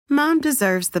Mom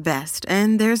deserves the best,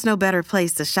 and there's no better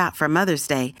place to shop for Mother's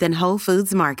Day than Whole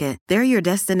Foods Market. They're your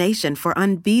destination for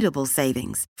unbeatable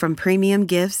savings, from premium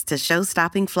gifts to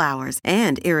show-stopping flowers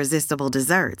and irresistible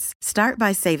desserts. Start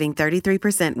by saving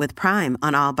 33% with Prime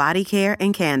on all body care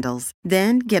and candles.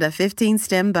 Then get a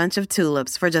 15-stem bunch of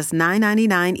tulips for just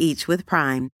 $9.99 each with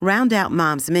Prime. Round out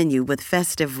Mom's menu with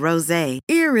festive rosé,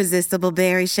 irresistible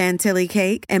berry chantilly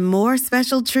cake, and more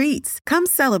special treats. Come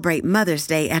celebrate Mother's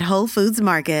Day at Whole Foods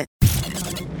Market.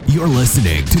 You're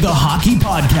listening to the Hockey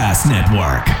Podcast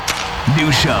Network.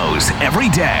 New shows every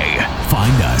day.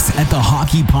 Find us at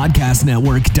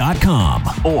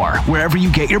thehockeypodcastnetwork.com or wherever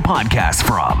you get your podcasts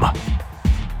from.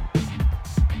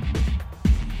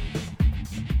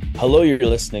 Hello, you're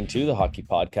listening to the Hockey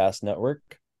Podcast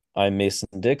Network. I'm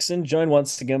Mason Dixon, joined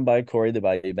once again by Corey the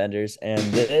Bayou Benders, and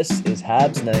this is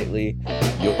Habs Nightly,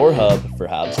 your hub for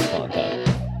Habs content.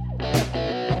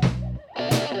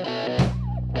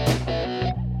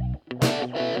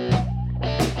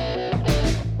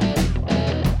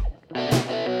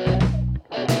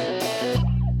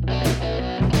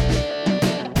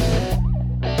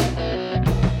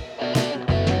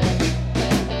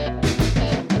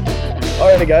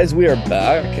 Alright guys, we are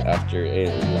back after a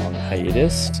long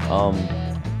hiatus.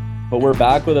 But we're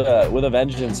back with a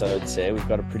vengeance, I would say. We've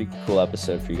got a pretty cool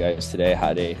episode for you guys today.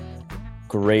 Had a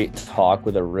great talk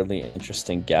with a really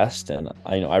interesting guest, and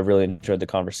I really enjoyed the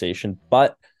conversation.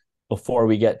 But before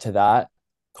we get to that,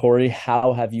 Corey,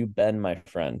 how have you been, my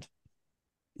friend?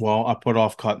 Well, I put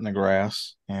off cutting the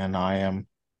grass, and I am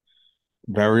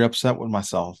very upset with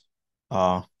myself.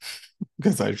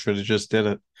 Because I should have just did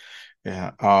it.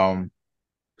 Yeah.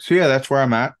 So yeah, that's where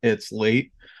I'm at. It's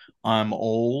late. I'm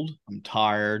old. I'm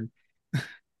tired.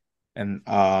 And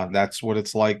that's what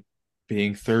it's like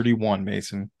being 31,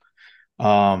 Mason.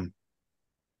 Now,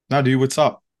 dude, what's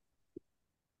up?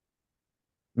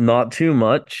 Not too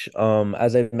much.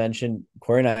 As I mentioned,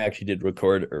 Corey and I actually did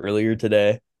record earlier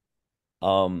today.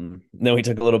 Then we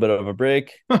took a little bit of a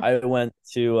break. I went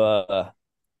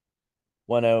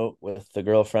out with the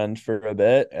girlfriend for a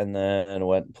bit, and then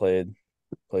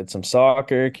played some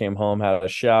soccer, came home, had a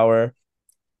shower,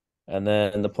 and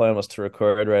then the plan was to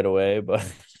record right away, but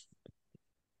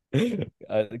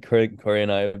Corey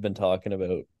and I have been talking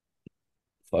about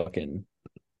fucking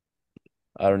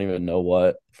I don't even know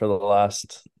what for the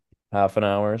last half an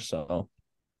hour, so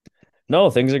no,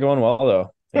 things are going well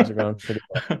though. Things are going pretty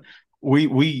well.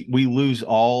 We lose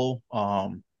all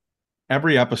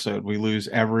every episode, we lose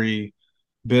every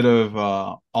bit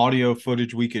of audio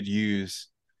footage we could use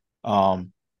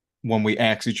when we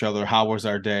ask each other how was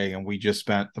our day, and we just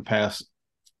spent the past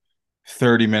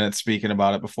 30 minutes speaking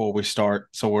about it before we start,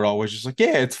 so we're always just like,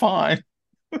 yeah, it's fine.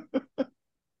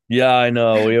 Yeah, I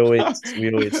know, we always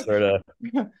sort of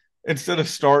instead of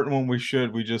starting when we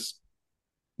should, we just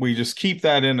keep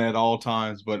that in at all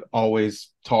times, but always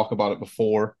talk about it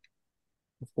before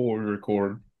we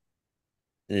record.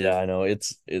 Yeah, I know,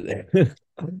 it's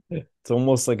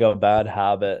almost like a bad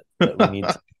habit that we need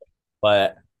to,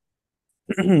 but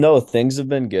no, things have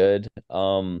been good.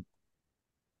 Lots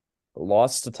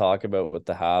to talk about with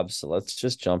the Habs, so let's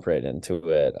just jump right into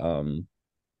it.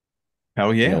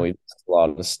 Hell yeah. We did a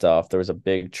lot of stuff. There was a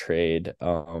big trade.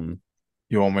 You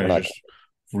want me to just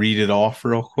read it off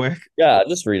real quick? Yeah,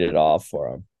 just read it off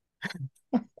for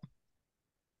him.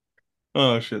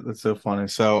 Oh shit, that's so funny.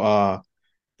 So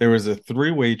there was a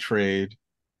three-way trade,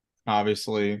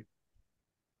 obviously,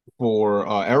 for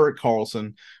Erik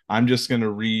Karlsson. I'm just gonna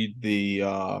read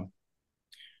the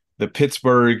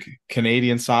Pittsburgh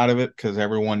Canadian side of it because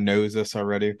everyone knows this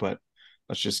already, but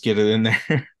let's just get it in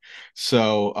there.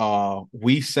 So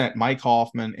we sent Mike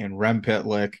Hoffman and Rem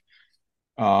Pitlick.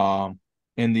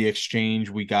 In the exchange,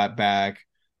 we got back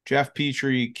Jeff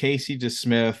Petrie, Casey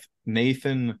DeSmith,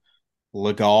 Nathan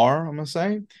Lagar, I'm gonna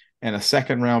say, and a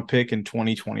second-round pick in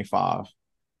 2025.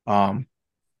 How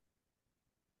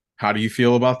do you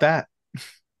feel about that?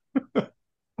 That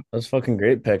was fucking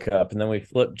great pickup. And then we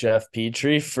flipped Jeff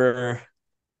Petrie for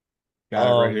got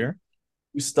it right here.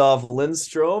 Gustav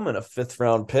Lindstrom and a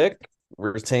 5th-round pick. We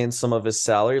retained some of his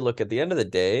salary. Look, at the end of the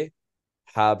day,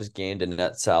 Habs gained a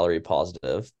net salary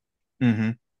positive.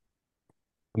 Mm-hmm.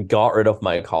 Got rid of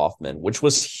Mike Hoffman, which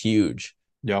was huge.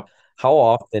 Yep. How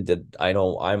often did I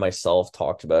myself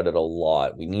talked about it a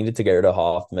lot. We needed to get rid of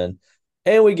Hoffman,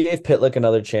 and we gave Pitlick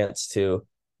another chance too.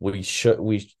 We shot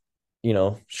Right.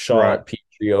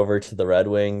 Petrie over to the Red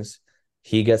Wings.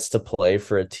 He gets to play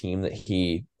for a team that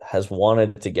he has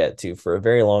wanted to get to for a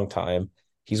very long time.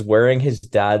 He's wearing his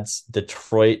dad's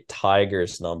Detroit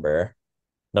Tigers number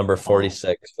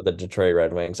 46 for the Detroit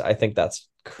Red Wings. I think that's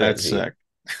crazy. That's sick.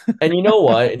 And you know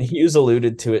what? And Hughes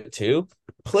alluded to it too.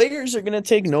 Players are going to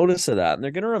take notice of that, and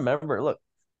they're going to remember. Look,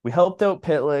 we helped out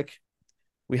Pitlick,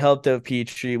 we helped out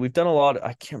Petrie. We've done a lot.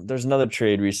 I can't. There's another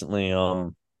trade recently.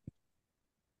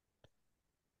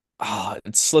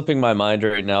 It's slipping my mind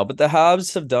right now. But the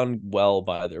Habs have done well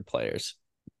by their players.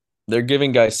 They're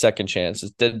giving guys second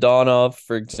chances. Donov,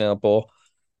 for example.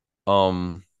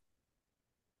 Habs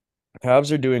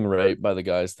are doing right by the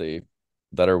guys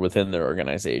that are within their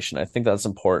organization. I think that's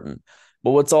important.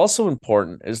 But what's also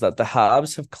important is that the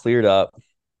Habs have cleared up.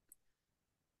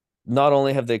 Not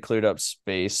only have they cleared up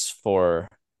space for,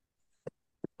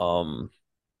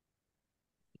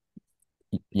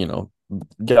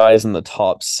 guys in the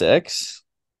top six,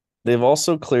 they've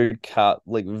also cleared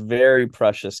very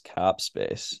precious cap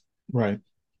space, Right.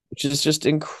 which is just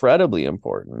incredibly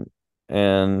important.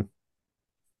 And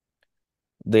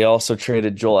they also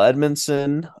traded Joel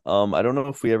Edmondson. I don't know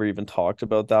if we ever even talked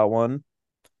about that one.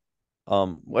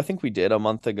 I think we did a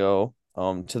month ago,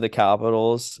 to the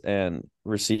Capitals and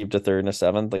received a third and a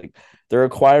seventh. Like, they're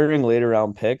acquiring later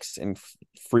round picks and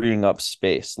freeing up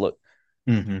space. Look,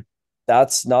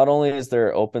 that's not only is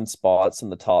there open spots in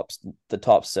the top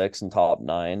 6 and top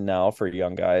 9 now for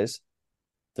young guys.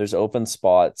 There's open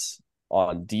spots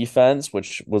on defense,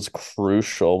 which was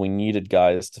crucial. We needed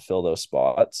guys to fill those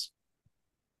spots.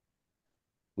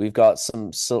 We've got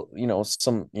some,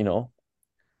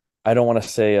 I don't want to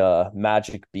say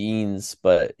magic beans,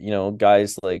 but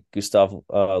guys like Gustav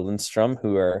Lindstrom,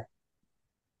 who are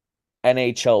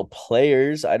NHL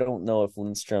players. I don't know if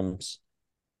Lindstrom's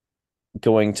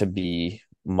going to be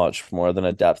much more than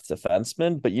a depth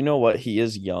defenseman, but you know what? He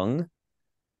is young,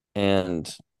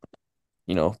 and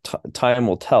time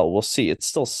will tell. We'll see. It's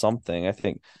still something. I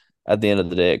think at the end of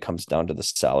the day, it comes down to the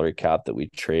salary cap that we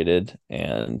traded.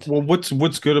 And well,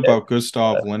 what's good about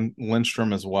Gustav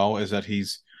Lindstrom as well is that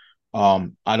he's, I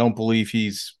don't believe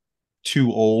he's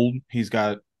too old. He's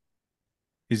got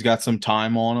some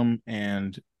time on him,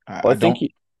 and I think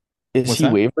is he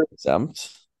waiver exempt?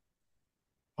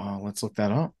 Let's look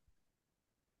that up.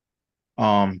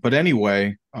 But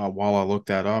anyway, while I look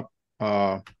that up,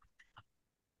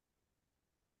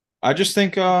 I just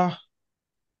think, I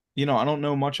don't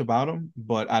know much about him,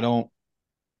 but I don't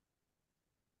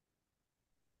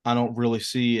really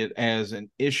see it as an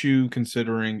issue,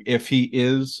 considering if he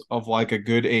is of like a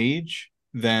good age,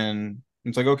 then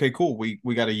it's like, okay, cool. We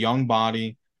got a young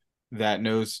body that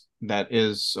knows, that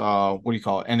is, what do you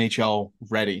call it? NHL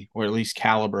ready, or at least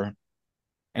caliber.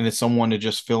 And it's someone to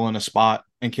just fill in a spot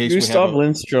in case Gustav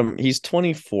Lindstrom, he's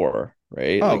 24,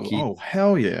 right? Oh,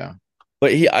 hell yeah.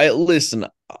 But listen,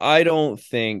 I don't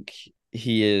think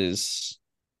he is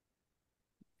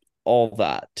all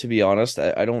that, to be honest.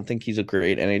 I don't think he's a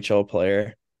great NHL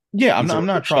player. Yeah, I'm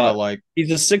not trying to like.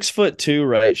 He's a 6'2"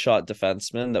 right shot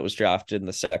defenseman that was drafted in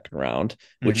the second round,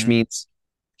 which means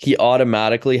he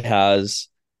automatically has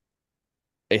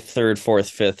a third, fourth,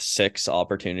 fifth, sixth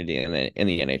opportunity in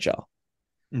the NHL.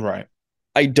 Right.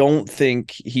 I don't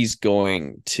think he's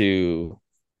going to.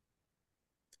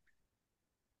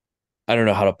 I don't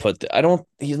know how to put that.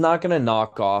 He's not going to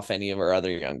knock off any of our other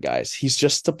young guys. He's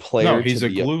just a player. No, he's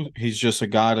he's just a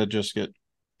guy to just get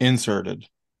inserted.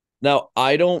 Now,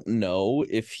 I don't know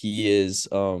if he is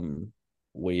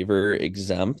waiver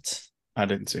exempt. I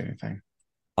didn't see anything.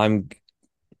 I'm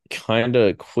kind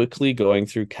of quickly going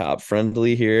through Cap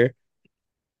Friendly here,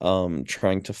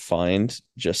 trying to find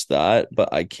just that,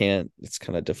 but I can't. It's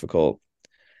kind of difficult.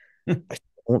 I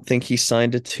don't think he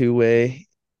signed a two-way.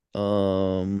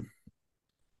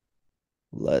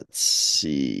 Let's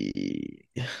see.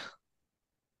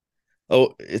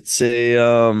 Oh, it's a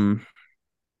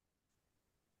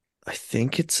I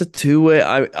think it's a two-way.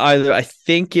 I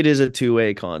think it is a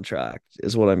two-way contract,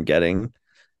 is what I'm getting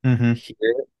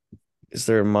here. Is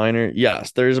there a minor?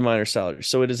 Yes, there is a minor salary.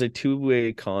 So it is a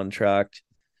two-way contract.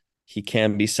 He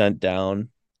can be sent down.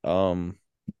 Yeah,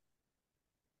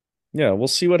 we'll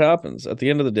see what happens. At the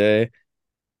end of the day,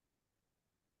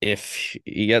 if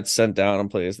he gets sent down and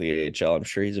plays the AHL, I'm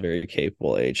sure he's a very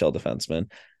capable AHL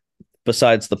defenseman.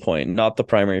 Besides the point, not the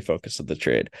primary focus of the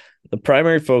trade. The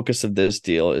primary focus of this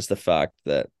deal is the fact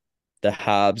that the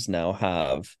Habs now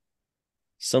have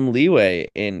some leeway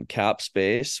in cap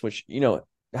space, which,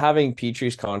 having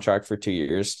Petrie's contract for 2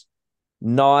 years,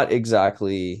 not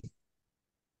exactly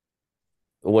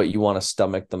what you want to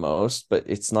stomach the most, but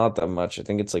it's not that much. I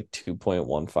think it's like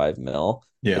 2.15 mil.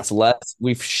 Yeah. It's less.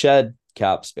 We've shed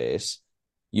cap space.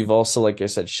 You've also, like I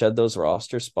said, shed those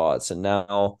roster spots. And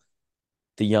now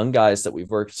the young guys that we've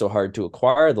worked so hard to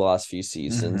acquire the last few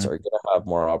seasons are going to have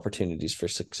more opportunities for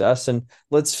success. And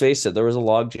let's face it, there was a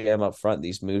logjam up front.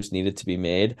 These moves needed to be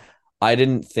made. I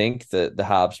didn't think that the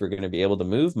Habs were going to be able to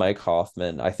move Mike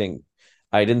Hoffman. I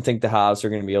didn't think the Habs were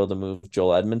going to be able to move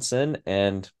Joel Edmondson.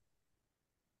 And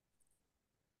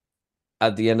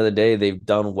at the end of the day, they've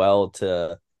done well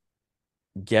to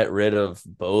get rid of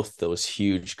both those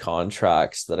huge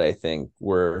contracts that I think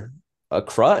were a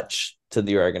crutch to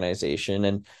the organization.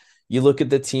 And you look at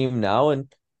the team now,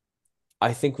 and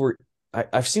I think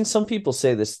I've seen some people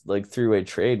say this like three-way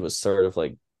trade was sort of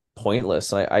like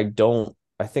pointless. I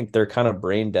think they're kind of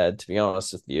brain dead, to be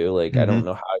honest with you. Like, I don't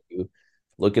know how you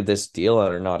look at this deal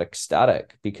and are not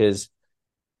ecstatic, because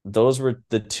those were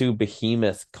the two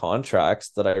behemoth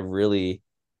contracts that I really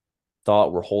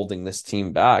thought were holding this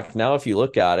team back. Now, if you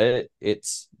look at it,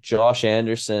 it's Josh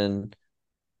Anderson,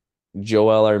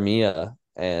 Joel Armia,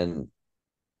 and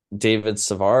David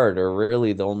Savard are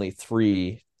really the only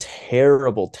three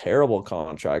terrible, terrible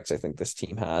contracts I think this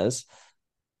team has.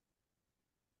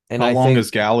 And How I long think has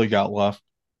Galley got left?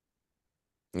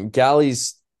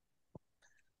 Galley's,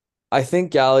 I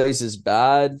think Galley's is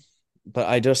bad, but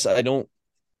I don't,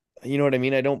 you know what I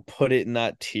mean? I don't put it in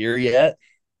that tier yet,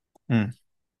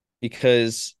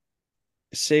 because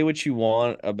say what you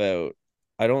want about,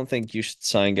 I don't think you should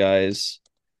sign guys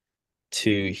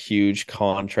to huge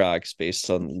contracts based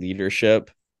on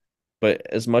leadership. But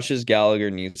as much as Gallagher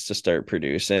needs to start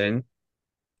producing,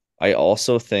 I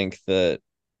also think that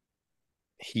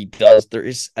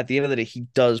at the end of the day, he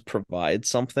does provide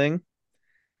something.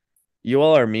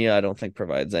 Yoel Armia, I don't think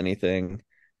provides anything.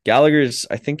 Gallagher's,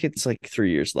 I think it's like 3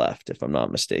 years left, if I'm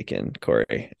not mistaken,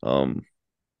 Corey. I'll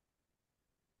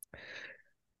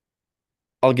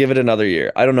give it another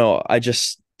year. I don't know. I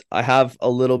have a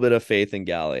little bit of faith in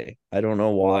Galley. I don't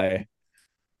know why.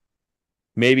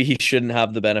 Maybe he shouldn't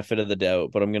have the benefit of the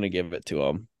doubt, but I'm going to give it to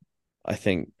him. I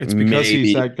think It's because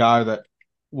he's maybe. that guy that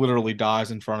literally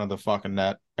dies in front of the fucking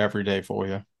net every day for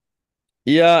you.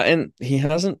 Yeah, and he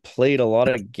hasn't played a lot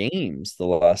of games the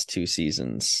last 2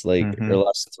 seasons, or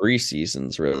last 3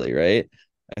 seasons, really, right?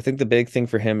 I think the big thing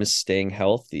for him is staying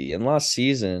healthy. And last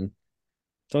season,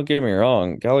 don't get me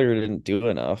wrong, Gallagher didn't do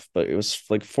enough, but it was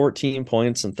like 14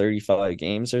 points in 35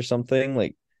 games or something.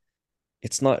 Like,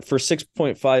 it's not for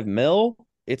 6.5 mil,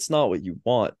 it's not what you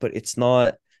want, but it's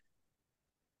not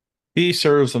He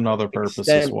serves another purpose as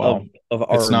extent well. of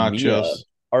It's not Armia. just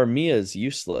Armia is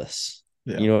useless.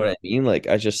 yeah. You know what I mean? Like,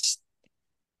 I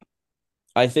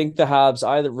think the Habs,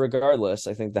 either regardless,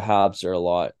 I think the Habs are a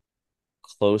lot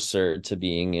closer to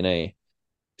being in a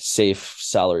safe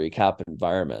salary cap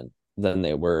environment than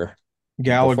they were before.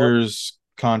 Gallagher's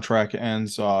contract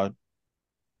ends.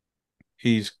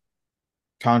 He's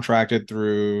contracted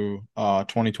through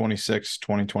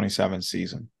 2026-2027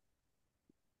 season.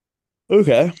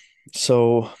 Okay.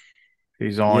 So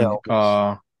He's yeah.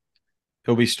 on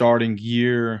he'll be starting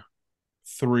year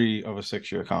 3 of a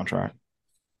 6-year contract.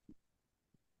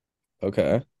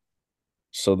 Okay.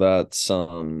 So that's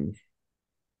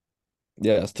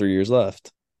yeah, 3 years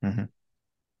left.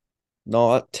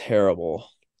 Not terrible.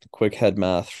 Quick head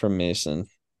math from Mason.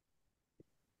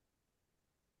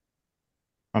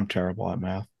 I'm terrible at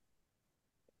math.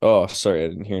 Oh, sorry, I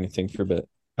didn't hear anything for a bit.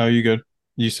 Oh, you good?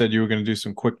 You said you were going to do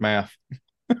some quick math.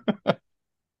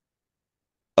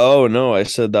 Oh no, I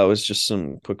said that was just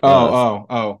some quick math.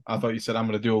 Oh! I thought you said I'm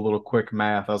going to do a little quick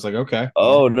math. I was like, okay.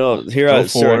 Oh no, Go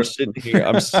for I'm it. sitting here.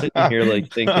 I'm sitting here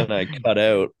like thinking I cut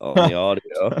out on the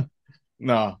audio.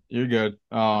 No, you're good.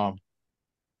 So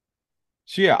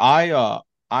yeah,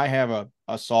 I have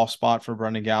a soft spot for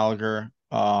Brendan Gallagher.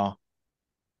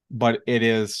 But it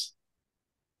is,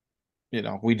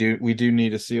 we do need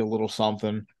to see a little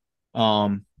something.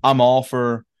 I'm all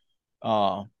for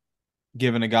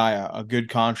giving a guy a good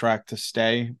contract to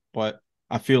stay, but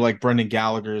I feel like Brendan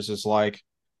Gallagher's is like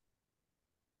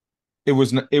it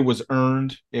was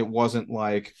earned. It wasn't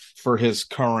like for his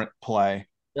current play.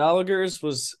 Gallagher's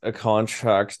was a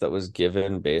contract that was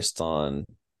given based on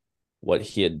what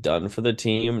he had done for the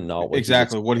team, not what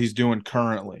exactly what he's doing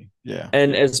currently. Yeah.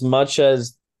 And as much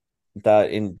as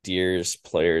that endears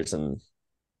players and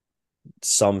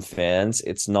some fans,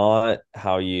 it's not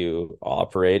how you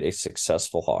operate a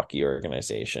successful hockey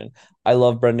organization. I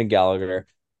love Brendan Gallagher.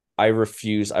 I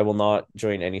will not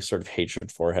join any sort of hatred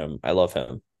for him. I love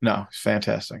him. No, he's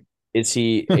fantastic. Is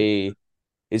he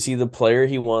the player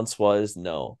he once was?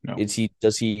 No.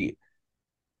 Does he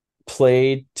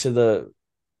play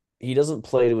he doesn't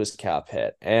play to his cap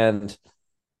hit. And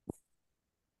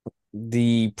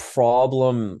the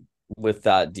problem with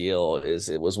that deal is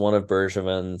it was one of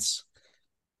Bergevin's,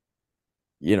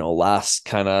 last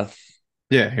kind of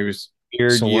he was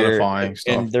weird solidifying year.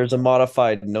 stuff. And there's a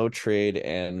modified no trade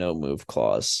and no move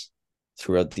clause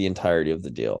throughout the entirety of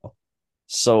the deal.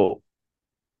 So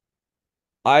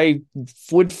I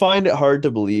would find it hard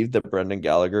to believe that Brendan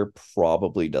Gallagher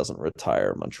probably doesn't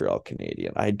retire Montreal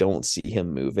Canadian. I don't see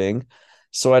him moving.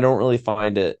 So I don't really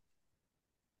find it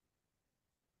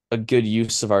a good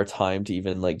use of our time to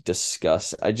even like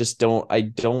discuss. I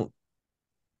don't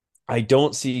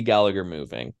see Gallagher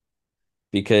moving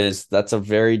because that's a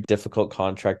very difficult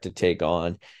contract to take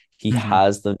on. He Mhm.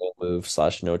 has the no move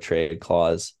slash no trade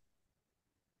clause,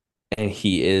 and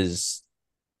he is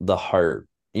the heart.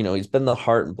 He's been the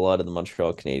heart and blood of the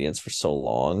Montreal Canadiens for so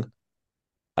long.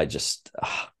 I just,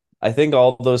 I think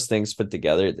all those things put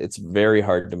together, it's very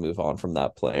hard to move on from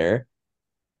that player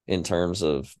in terms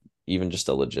of even just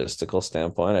a logistical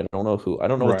standpoint. I don't know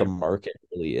what the Right. market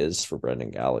really is for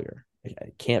Brendan Gallagher.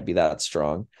 It can't be that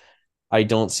strong. I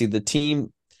don't see the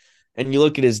team. And you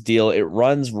look at his deal, it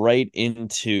runs right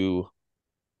into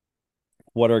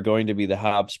what are going to be the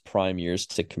Habs' prime years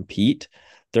to compete.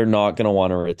 They're not going to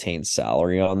want to retain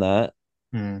salary on that.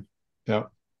 Mhm.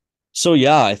 Yep. So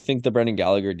yeah, I think the Brendan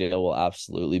Gallagher deal will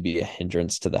absolutely be a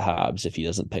hindrance to the Habs if he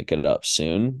doesn't pick it up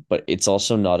soon. But it's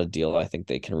also not a deal I think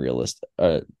they can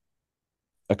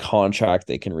a contract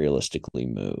they can realistically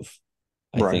move.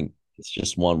 I Right. think it's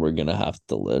just one we're gonna have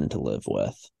to learn to live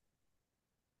with.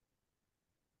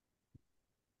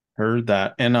 Heard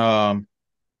that. And I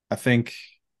think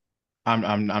I'm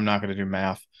not gonna do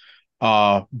math.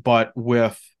 But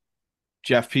with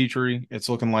Jeff Petrie, it's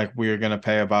looking like we're gonna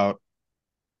pay about,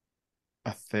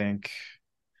 I think,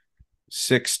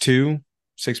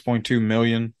 6.2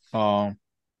 million for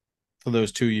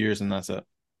those 2 years, and that's it.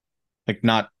 Like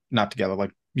not together.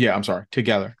 Like, yeah, I'm sorry,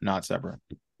 together, not separate.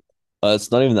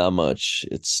 It's not even that much.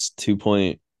 It's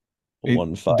 2.15, Did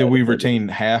I we believe. retain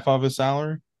half of his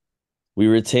salary? We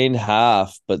retained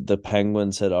half, but the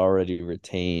Penguins had already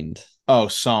retained Oh,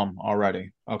 some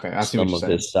already. Okay, I see what some you're of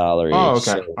saying. his salary. Oh, okay.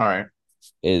 So All right.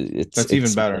 it's That's even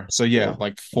it's better. So yeah, minuscule.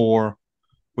 like four,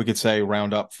 we could say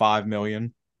round up 5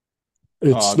 million,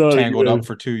 It's not tangled up even.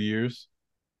 for 2 years.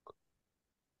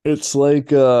 It's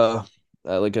like I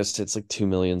said, it's like 2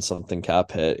 million something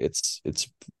cap hit. It's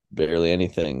barely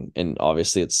anything, and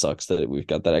obviously it sucks that we've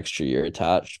got that extra year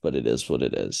attached, but it is what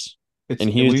it is. It's And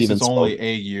at Hughes least even it's only spoke.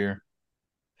 a year.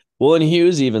 Well, and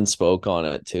Hughes even spoke on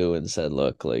it too and said,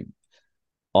 "Look, like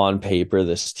on paper,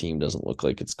 this team doesn't look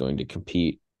like it's going to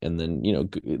compete." And then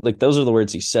like those are the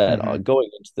words he said. Hmm. Going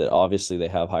into that, obviously they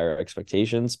have higher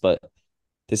expectations, but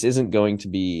this isn't going to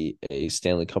be a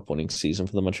Stanley Cup winning season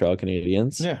for the Montreal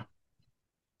Canadiens. Yeah.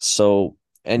 So,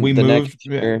 We and the moved. next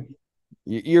Yeah. year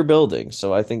you're building.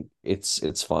 So I think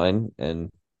it's fine.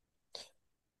 And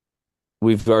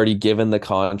we've already given the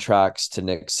contracts to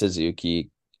Nick Suzuki.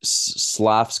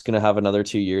 Slaf's going to have another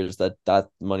 2 years. That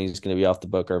money is going to be off the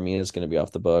book. Armia is going to be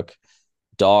off the book.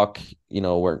 Doc, we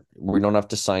don't have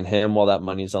to sign him while that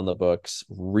money's on the books.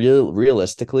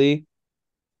 Realistically,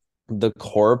 the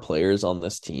core players on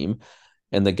this team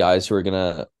and the guys who are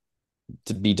gonna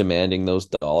to be demanding those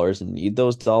dollars and need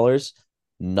those dollars,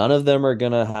 none of them are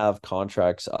gonna have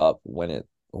contracts up when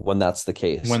that's the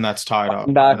case. When that's tied up.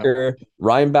 Yeah.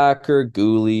 Reinbacker,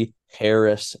 Gooley,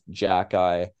 Harris,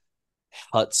 Jackeye,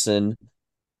 Hudson,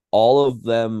 all of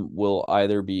them will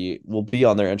be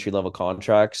on their entry level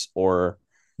contracts or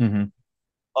Hmm.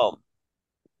 um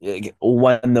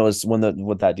when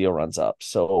that deal runs up.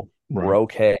 So we're Right.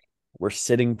 okay. We're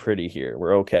sitting pretty here.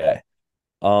 We're okay.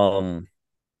 Um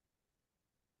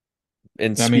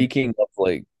and I mean, speaking of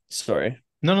like sorry.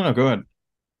 no, no, no. Go ahead.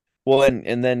 Well,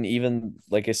 and then even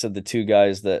like I said, the two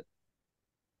guys that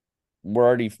we've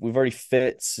already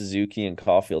fit Suzuki and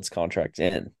Caulfield's contract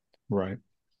in, Right.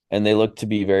 and they look to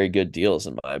be very good deals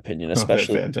in my opinion, Oh, they're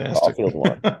especially the fantastic. Caulfield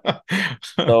one.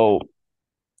 So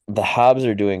the Habs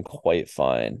are doing quite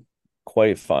fine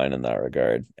in that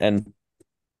regard, and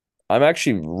I'm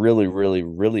actually really, really,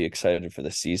 really excited for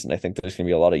the season. I think there's going to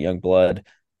be a lot of young blood.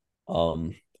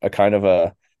 A kind of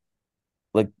a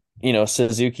like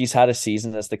Suzuki's had a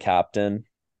season as the captain.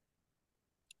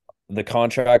 The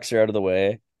contracts are out of the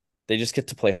way. They just get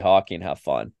to play hockey and have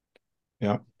fun.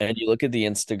 Yeah. And you look at the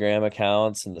Instagram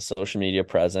accounts and the social media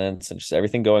presence and just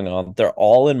everything going on. They're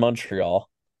all in Montreal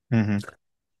Hmm.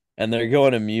 and they're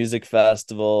going to music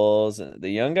festivals. And the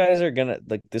young guys are gonna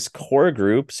like this core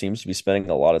group seems to be spending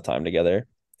a lot of time together.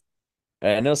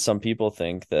 And I know some people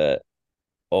think that,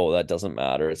 oh, that doesn't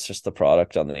matter. It's just the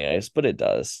product on the ice, but it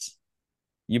does.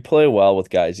 You play well with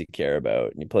guys you care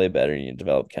about and you play better and you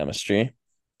develop chemistry.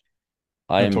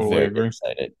 I I am totally very agree.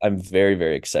 excited. I'm very,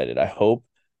 very excited. I hope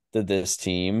that this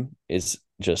team is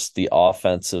just the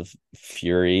offensive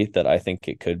fury that I think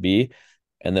it could be,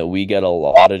 and that we get a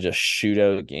lot of just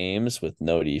shootout games with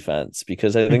no defense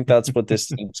because I think that's what this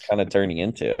team's kind of turning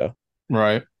into.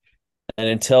 Right. And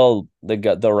until the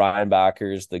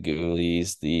Rhinebackers, the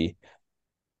Ghoulies, the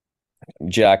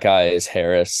Jack Eyes,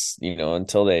 Harris,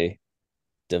 until they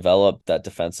develop that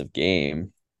defensive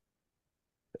game,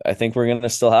 I think we're going to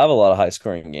still have a lot of high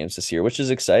scoring games this year, which is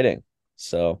exciting.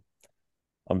 So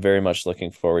I'm very much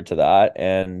looking forward to that.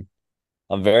 And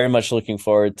I'm very much looking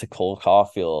forward to Cole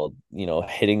Caulfield,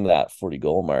 hitting that 40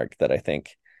 goal mark that I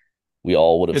think we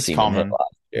all would have It's seen him hit common.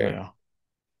 last year. Yeah.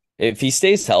 If he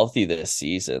stays healthy this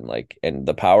season, and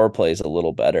the power play is a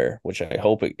little better, which I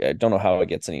hope I don't know how it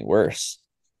gets any worse.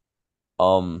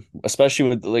 Especially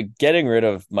with getting rid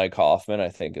of Mike Hoffman, I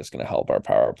think is going to help our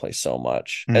power play so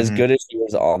much. As Hmm. good as he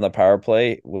was on the power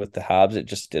play with the Habs, it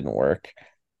just didn't work.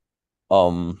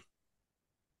 Um,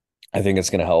 I think it's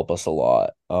going to help us a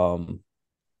lot.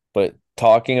 But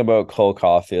talking about Cole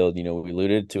Caulfield, we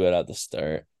alluded to it at the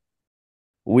start.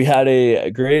 We had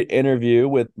a great interview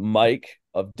with Mike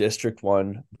of District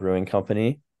 1 Brewing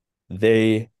Company.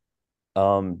 They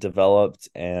developed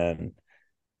and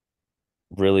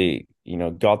really,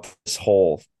 got this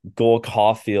whole Gold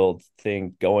Caulfield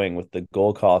thing going with the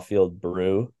Gold Caulfield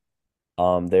Brew.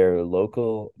 Their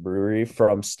local brewery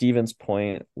from Stevens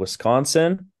Point,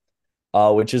 Wisconsin,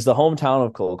 which is the hometown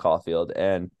of Gold Caulfield.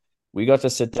 And we got to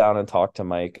sit down and talk to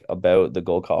Mike about the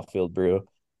Gold Caulfield Brew.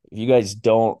 If you guys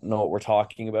don't know what we're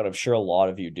talking about, I'm sure a lot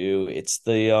of you do. It's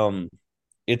the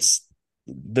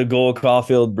Gold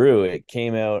Caulfield Brew. It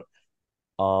came out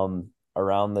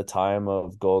around the time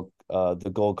of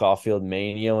the Gold Caulfield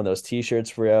Mania when those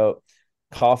t-shirts were out.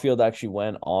 Caulfield actually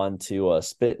went on to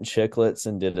Spit and Chicklets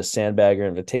and did a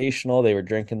Sandbagger Invitational. They were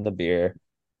drinking the beer.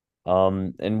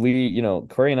 And we,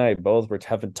 Corey and I both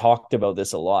haven't talked about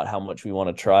this a lot, how much we want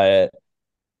to try it.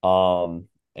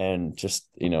 And just,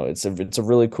 it's a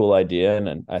really cool idea.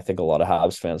 And I think a lot of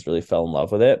Habs fans really fell in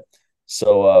love with it.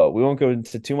 So we won't go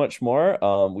into too much more.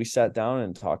 We sat down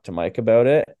and talked to Mike about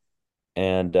it.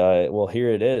 And well, here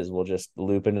it is. We'll just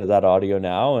loop into that audio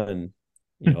now. And,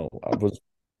 it was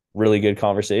really good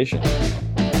conversation.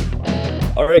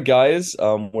 All right, guys,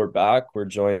 we're back. We're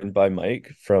joined by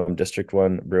Mike from District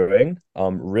 1 Brewing.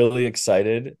 I'm really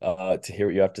excited to hear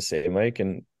what you have to say, Mike.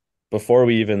 And before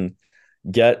we even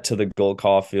get to the Gold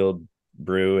Caulfield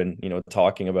Brew and,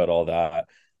 talking about all that,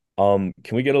 can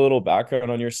we get a little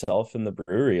background on yourself and the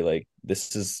brewery? Like,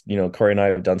 this is, Corey and I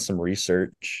have done some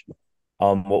research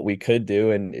what we could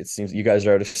do, and it seems you guys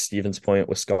are out of Stevens Point,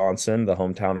 Wisconsin, the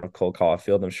hometown of Cole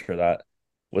Caulfield. I'm sure that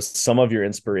was some of your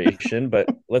inspiration, but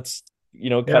let's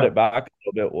cut Yeah. it back a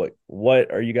little bit.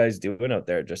 What are you guys doing out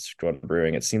there at District 1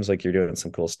 Brewing? It seems like you're doing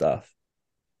some cool stuff.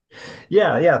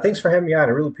 Yeah. Thanks for having me on.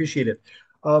 I really appreciate it.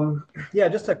 Yeah,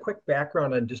 just a quick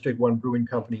background on District 1 Brewing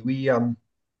Company.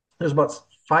 There's about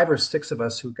five or six of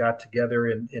us who got together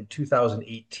in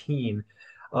 2018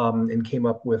 and came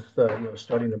up with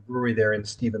starting a brewery there in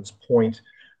Stevens Point.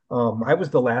 I was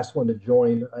the last one to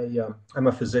join. I'm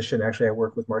a physician. Actually, I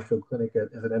work with Marshfield Clinic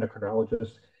as an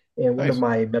endocrinologist. And one of Nice.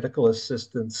 my medical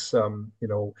assistants,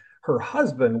 her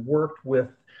husband worked with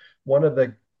one of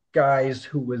the guys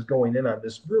who was going in on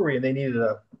this brewery, and they needed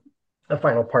a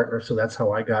final partner. So that's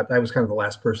how I was kind of the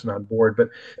last person on board. But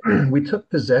we took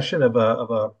possession of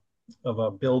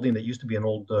a building that used to be an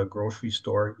old grocery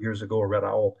store years ago, a Red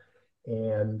Owl,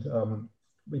 and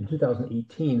in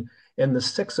 2018. And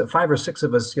five or six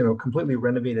of us, completely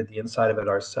renovated the inside of it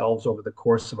ourselves over the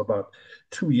course of about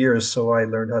 2 years. So I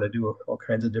learned how to do all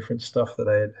kinds of different stuff that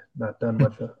I had not done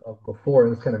much of before. It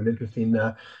was kind of an interesting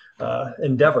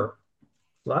endeavor.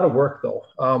 A lot of work though,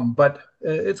 but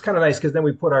it's kind of nice because then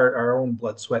we put our own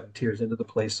blood, sweat, and tears into the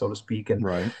place, so to speak. And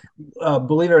Right.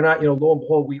 believe it or not, lo and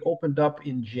behold, we opened up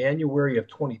in January of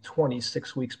 2020,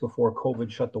 6 weeks before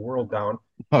COVID shut the world down.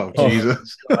 Oh, And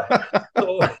Jesus.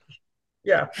 so,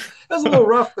 yeah, it was a little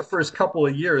rough the first couple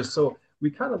of years. So we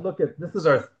kind of look at this is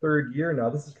our third year now.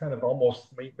 This is kind of almost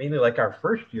mainly like our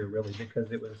first year, really,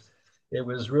 because it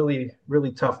was really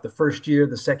really tough. The first year,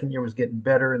 the second year was getting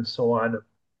better, and so on.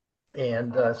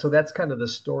 And so that's kind of the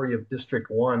story of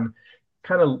District 1.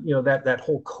 Kind of, that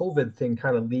whole COVID thing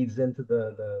kind of leads into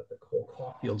the Cole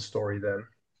Caulfield story then.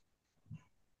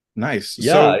 Nice.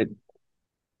 Yeah. So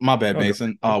my bad, Okay.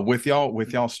 Mason. With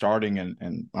y'all starting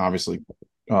and obviously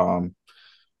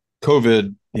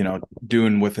COVID,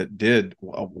 doing with it did.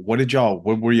 What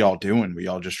were y'all doing? Were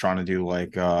y'all just trying to do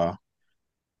like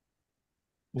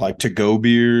to go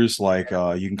beers,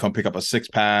 you can come pick up a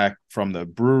 6-pack from the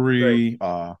Right. brewery?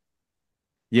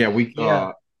 Yeah, we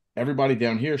Yeah. everybody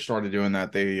down here started doing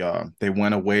that. They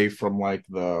went away from like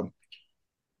the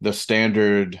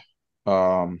standard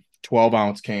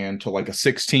 12-ounce can to like a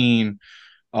 16,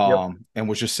 Yep. and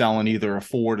was just selling either a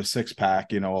 4 to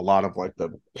 6-pack, a lot of like the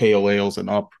pale ales and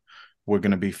up we're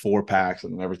going to be 4 packs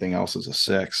and everything else is a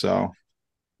 6. So I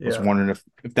was Yeah. wondering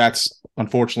if that's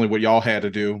unfortunately what y'all had to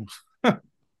do.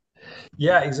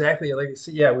 Yeah, exactly. Like I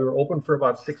said, yeah, we were open for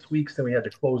about 6 weeks, then we had to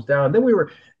close down. Then we were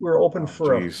open Oh,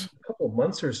 for a geez. couple of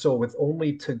months or so with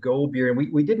only to-go beer,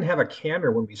 and we didn't have a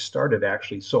canner when we started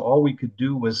actually. So all we could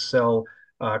do was sell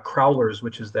crowlers,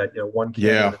 which is that one can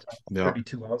at Yeah. a time, Yeah.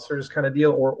 32 ounces kind of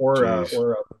deal, Jeez.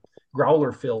 or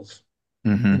growler fills,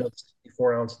 Mm-hmm.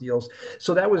 64-ounce deals.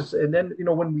 So that was, and then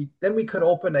when we could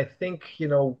open, I think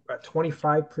at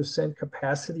 25%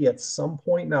 capacity at some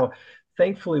point. Now,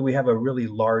 thankfully, we have a really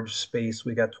large space.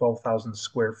 We got 12,000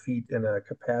 square feet and a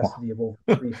capacity of over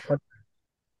 300.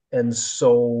 And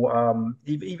so,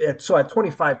 so at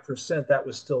 25%, that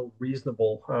was still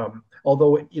reasonable.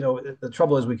 Although, the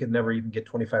trouble is we could never even get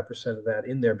 25% of that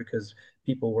in there because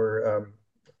people were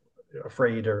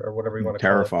afraid or whatever you want to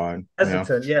call it, Terrified. Yeah.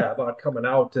 hesitant, yeah, about coming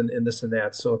out and this and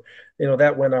that. So,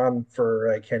 that went on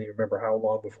for I can't even remember how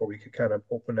long before we could kind of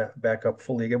open that back up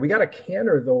fully again. We got a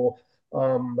canner though,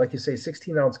 like you say,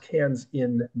 16-ounce cans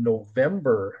in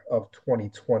November of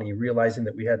 2020, realizing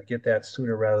that we had to get that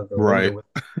sooner rather than later Right. with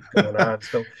what's going on.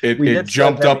 So we It did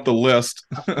start jumped up having the list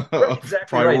right, of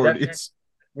exactly right. That priorities.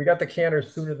 we got the canner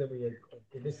sooner than we had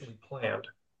initially planned.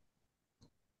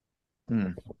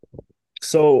 Hmm.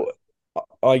 So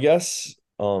I guess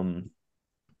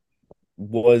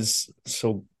was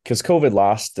so because COVID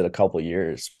lasted a couple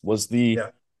years, was the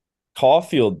Yeah,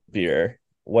 Caulfield beer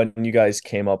when you guys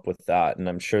came up with that, and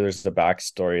I'm sure there's a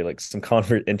backstory, like some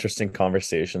interesting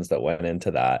conversations that went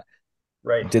into that.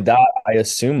 right. Did that, I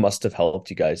assume, must have helped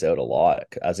you guys out a lot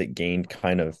as it gained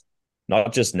kind of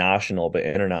not just national but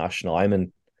international.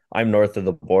 I'm north of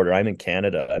the border. I'm in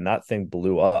Canada, and that thing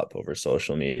blew up over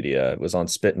social media. It was on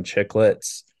Spit and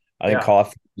Chicklets. I think Yeah,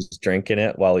 Coffee was drinking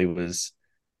it while he was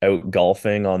out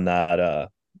golfing on that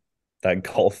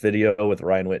golf video with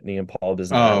Ryan Whitney and Paul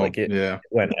Desnai. Oh, Like it yeah.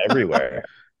 went everywhere.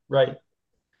 right.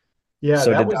 Yeah,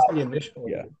 So that did was that, the initial.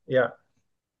 yeah. Yeah.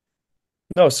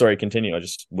 No, sorry, continue. I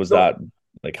just was No, that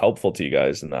like helpful to you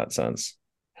guys in that sense?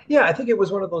 yeah, I think it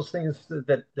was one of those things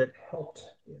that helped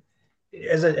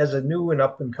as a new and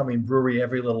up and coming brewery.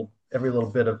 Every little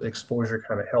bit of exposure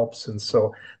kind of helps, and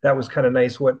so that was kind of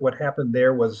nice. What happened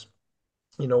there was,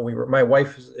 we were my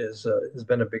wife has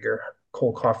been a bigger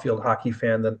Cole Caulfield hockey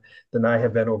fan than I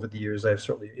have been over the years. I've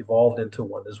certainly evolved into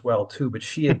one as well too. But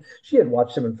she had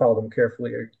watched him and followed him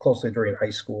carefully closely during high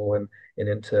school and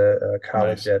into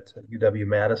college Nice. at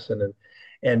UW-Madison,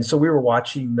 and so we were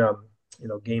watching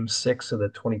Game 6 of the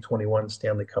 2021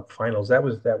 Stanley Cup Finals. That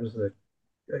was the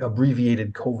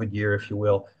abbreviated COVID year, if you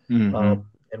will. Mm-hmm.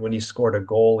 And when he scored a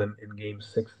goal in Game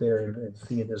 6 there, and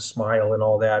seeing his smile and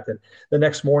all that, and the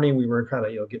next morning we were kind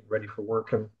of getting ready for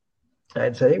work, and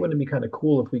I'd say, hey, wouldn't it be kind of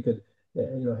cool if we could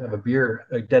have a beer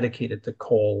dedicated to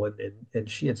Cole? And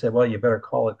she had said, well, you better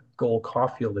call it Cole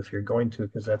Caulfield if you're going to,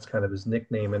 because that's kind of his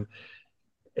nickname.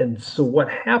 And so what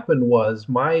happened was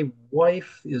my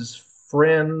wife is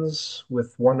friends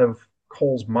with one of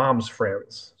Cole's mom's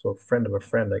friends, so a friend of a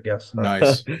friend, I guess.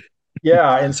 Nice.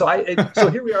 Yeah, and so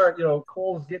here we are.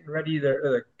 Cole's getting ready.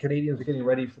 The Canadians are getting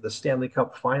ready for the Stanley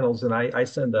Cup Finals, and I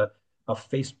send a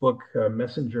Facebook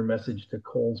messenger message to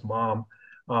Cole's mom,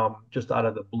 just out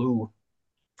of the blue,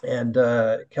 and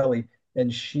Kelly,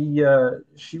 and she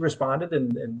responded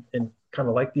and kind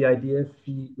of liked the idea.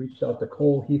 She reached out to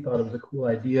Cole. He thought it was a cool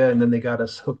idea, and then they got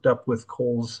us hooked up with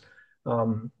Cole's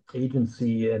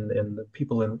agency and the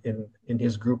people in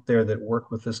his group there that work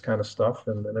with this kind of stuff,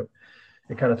 and then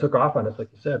it kind of took off on us, like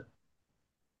you said.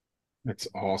 That's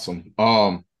awesome.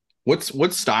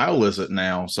 What style is it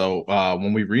now? So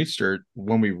when we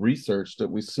researched it,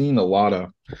 we've seen a lot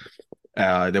of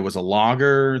there was a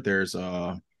lager, there's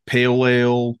a pale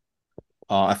ale.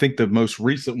 I think the most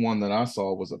recent one that I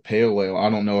saw was a pale ale. I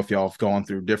don't know if y'all have gone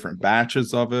through different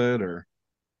batches of it or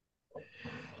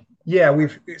Yeah,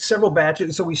 we've several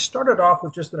batches. So we started off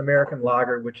with just an American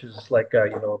lager, which is like a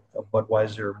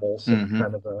Budweiser Molson hmm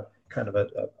kind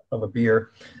of a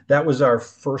beer. That was our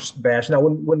first batch. Now,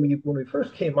 when we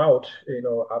first came out,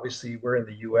 obviously we're in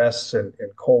the U.S. and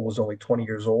Cole was only 20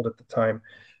 years old at the time,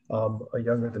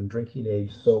 younger than drinking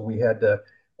age. So we had to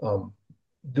um,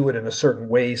 do it in a certain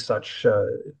way, such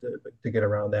to get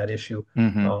around that issue.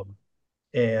 hmm Um,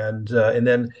 and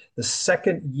then the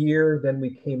second year, then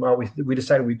we came out. We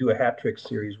decided we'd do a hat trick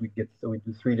series. We'd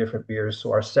do three different beers.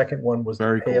 So our second one was the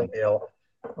Very pale cool. ale,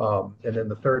 and then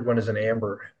the third one is an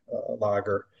amber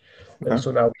lager. And Okay.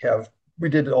 so now we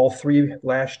did all three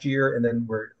last year, and then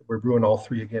we're brewing all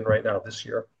three again right now this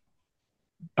year.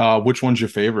 Which one's your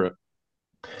favorite?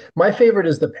 My favorite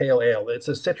is the pale ale. It's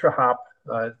a Citra hop.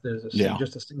 There's Yeah.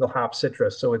 just a single hop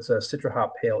Citra, so it's a Citra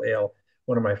hop pale ale,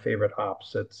 one of my favorite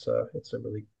hops. It's a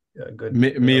really good,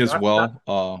 Me as not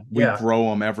well. We yeah. grow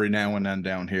them every now and then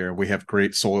down here. We have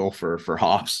great soil for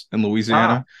hops in Ah,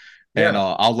 Louisiana, and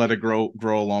yeah. I'll let it grow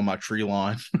along my tree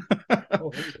line.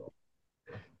 Oh, there you go.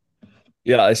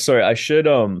 Yeah, sorry, I should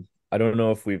I don't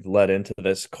know if we've led into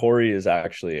this. Corey is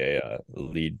actually a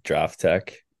lead draft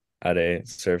tech at a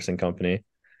servicing company.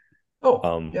 Oh,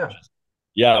 Um yeah.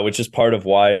 yeah, which is part of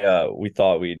why we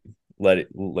thought we'd let it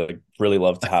like really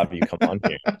love to have you come on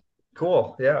here.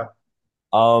 Cool. Yeah.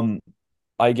 Um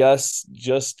I guess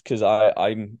just because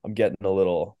I'm getting a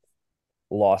little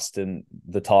lost in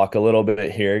the talk a little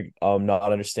bit here,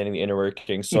 not understanding the inner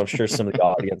workings. So I'm sure some of the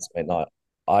audience might not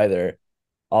either.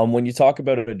 When you talk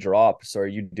about a drop, so are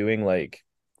you doing like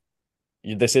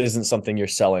this isn't something you're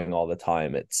selling all the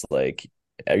time. It's like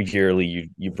yearly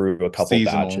you brew a couple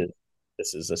Seasonal. batches.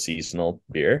 This is a seasonal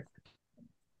beer.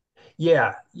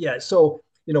 Yeah, yeah. So,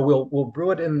 we'll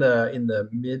brew it in the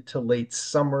mid to late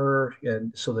summer,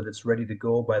 and so that it's ready to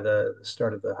go by the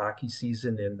start of the hockey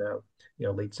season in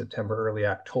late September, early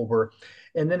October.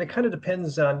 And then it kind of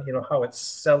depends on, how it's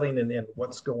selling and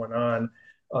what's going on.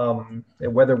 And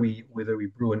whether we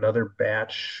brew another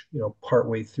batch,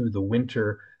 partway through the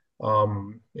winter,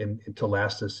 and to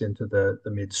last us into the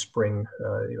mid spring,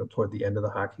 toward the end of the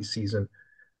hockey season.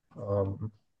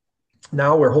 Um,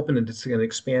 Now we're hoping that it's going to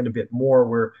expand a bit more.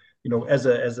 We're, as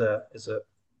a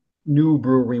new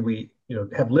brewery, we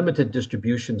have limited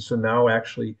distribution. So now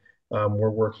actually, we're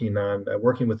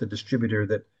working with a distributor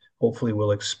that hopefully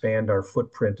will expand our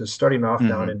footprint. Is starting off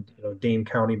down Hmm. in Dane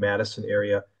County, Madison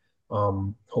area.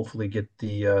 Hopefully get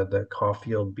the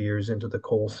Caulfield beers into the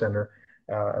Cole Center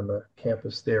on the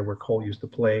campus there where Cole used to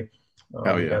play.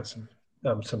 Oh We yeah.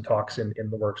 got some talks in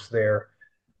the works there,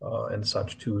 and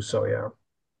such too. So yeah.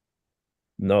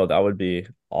 No, that would be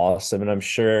awesome. And I'm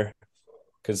sure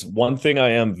because one thing I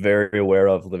am very aware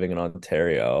of living in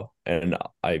Ontario, and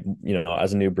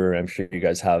as a new brewer, I'm sure you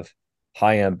guys have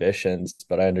high ambitions,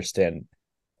 but I understand.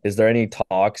 Is there any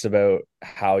talks about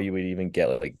how you would even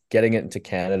getting it into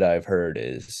Canada? I've heard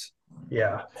is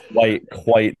Yeah.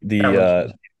 quite the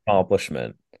Challenging.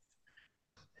 accomplishment.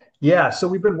 Yeah, so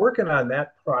we've been working on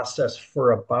that process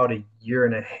for about a year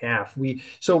and a half.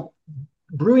 So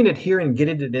brewing it here and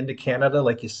getting it into Canada,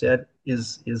 like you said,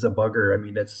 is a bugger. I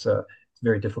mean, it's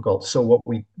very difficult. So what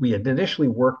we had initially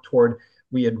worked toward,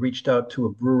 we had reached out to a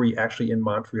brewery actually in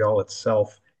Montreal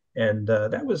itself, and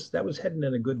that was heading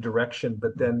in a good direction.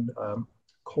 But then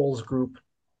Cole's group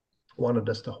wanted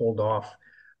us to hold off,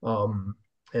 um,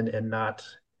 and not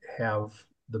have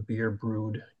the beer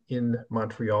brewed in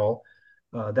Montreal.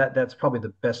 That's probably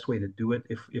the best way to do it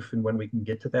if and when we can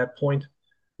get to that point.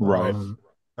 Right. Um,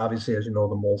 Obviously, as you know,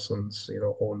 the Molsons,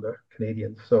 own the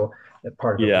Canadians, so that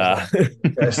part of it was Yeah. on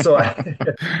those guys. So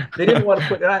they didn't want to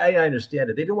put. I understand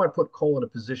it. They didn't want to put Cole in a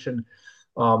position,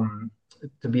 um,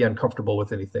 to be uncomfortable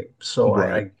with anything. So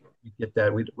Right. I get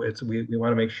that. We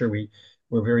want to make sure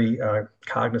we're very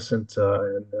cognizant,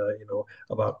 and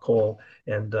about Cole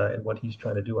and what he's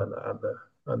trying to do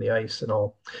on the ice and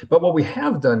all. But what we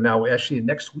have done now, actually,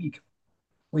 next week,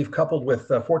 we've coupled with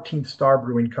 14th Star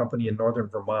Brewing Company in northern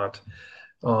Vermont.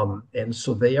 And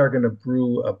so they are going to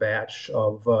brew a batch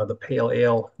of the pale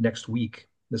ale next week.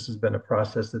 This has been a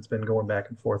process that's been going back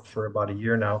and forth for about a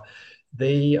year now.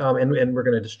 And we're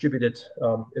going to distribute it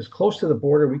as close to the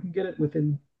border. We can get it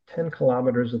within 10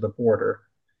 kilometers of the border,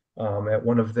 at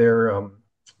one of their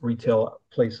retail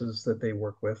places that they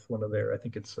work with. I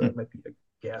think it might be a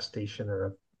gas station or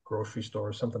a grocery store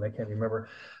or something. I can't remember.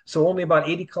 So only about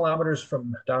 80 kilometers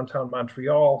from downtown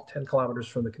Montreal, 10 kilometers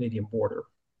from the Canadian border.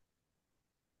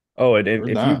 Oh, and Heard if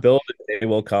you that. build it, they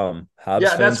will come. Habs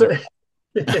Yeah, that's fans are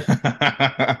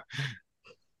what.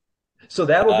 So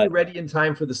that'll be that. ready in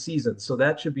time for the season. So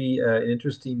that should be an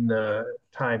interesting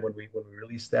time when we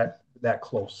release that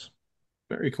close.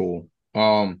 Very cool.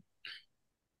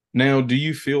 Now, do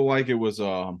you feel like it was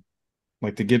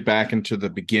like to get back into the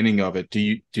beginning of it?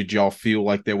 Did y'all feel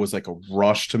like there was like a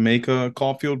rush to make a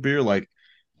Caulfield beer? Like,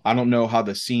 I don't know how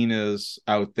the scene is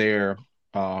out there,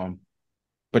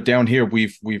 but down here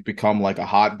we've become like a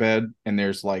hotbed, and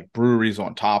there's like breweries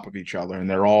on top of each other, and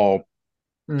they're all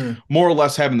Mm. more or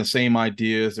less having the same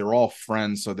ideas. They're all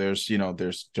friends, so there's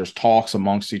talks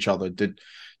amongst each other. Did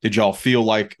y'all feel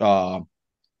like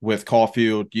with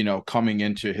Caulfield, coming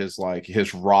into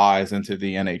his rise into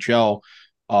the NHL,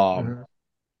 um,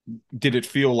 Mhm. did it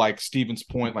feel like Steven's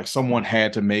point, like someone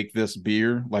had to make this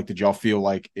beer? Like, did y'all feel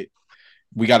like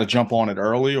we got to jump on it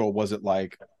early, or was it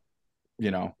like,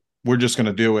 we're just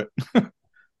gonna do it?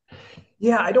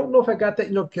 Yeah, I don't know if I got that,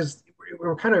 because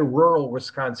we're kind of rural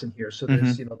Wisconsin here. So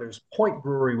there's, Hmm. there's Point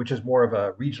Brewery, which is more of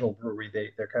a regional brewery.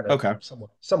 They're kind of Okay.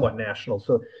 somewhat national.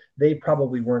 So they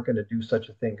probably weren't going to do such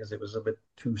a thing because it was a bit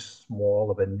too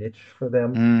small of a niche for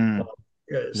them. Mm,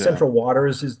 yeah. Central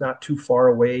Waters is not too far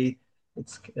away.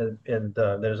 And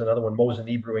there's another one,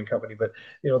 Mosinee Brewing Company, but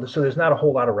so there's not a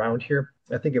whole lot around here.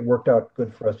 I think it worked out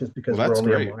good for us just Well, because we're that's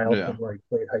only a great. mile from Yeah. where I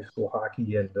played high school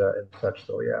hockey and such.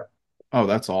 So yeah. Oh,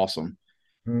 that's awesome.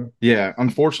 Mhm. Yeah,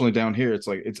 unfortunately down here it's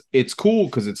like it's cool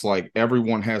because it's like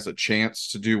everyone has a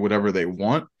chance to do whatever they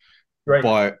want, Right.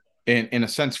 but in a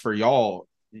sense for y'all,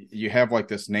 you have like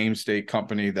this name state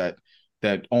company that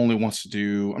only wants to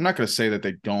do, I'm not going to say that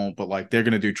they don't, but like they're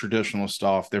going to do traditional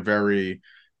stuff. They're very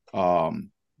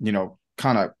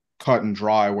kind of cut and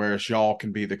dry, whereas y'all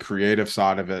can be the creative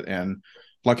side of it. And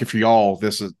lucky for y'all,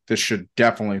 this should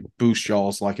definitely boost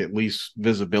y'all's like at least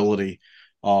visibility,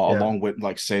 Yeah. along with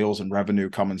like sales and revenue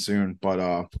coming soon.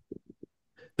 But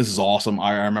this is awesome.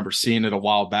 I remember seeing it a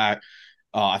while back.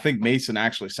 I think Mason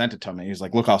actually sent it to me. He's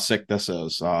like, "Look how sick this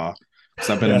is." So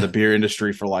I've been in the Yeah. beer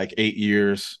industry for like 8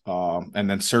 years, and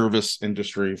then service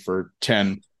industry for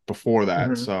 10 before that.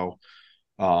 Mhm. So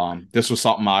this was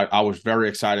something I was very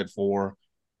excited for.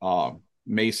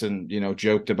 Mason,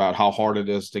 joked about how hard it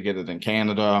is to get it in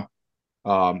Canada.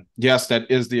 Yes, that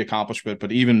is the accomplishment,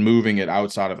 but even moving it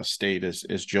outside of a state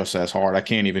is just as hard. I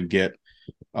can't even get.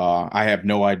 I have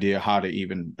no idea how to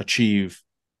even achieve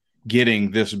getting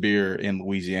this beer in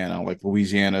Louisiana. Like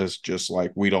Louisiana is just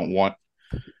like we don't want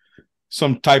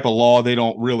some type of law. They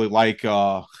don't really like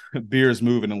beers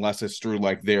moving unless it's through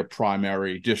like their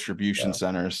primary distribution Yeah.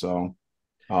 center. So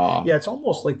uh, Yeah, it's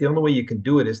almost like the only way you can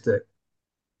do it is to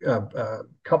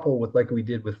couple with like we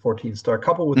did with 14 Star,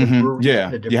 couple with a brewery in yeah,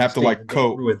 a you different have to state like and then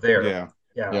coat. brew it there. Yeah,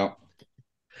 Yeah. yeah.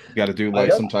 You got to do I like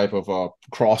guess some type of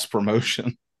cross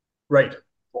promotion. Right.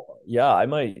 yeah, I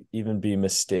might even be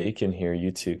mistaken here.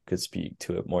 You two could speak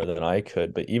to it more than I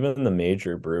could, but even the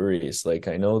major breweries, like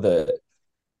I know that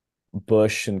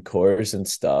Bush and Coors and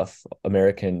stuff,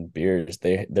 American beers,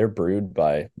 they're brewed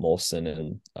by Molson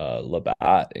and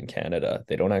Labatt in Canada.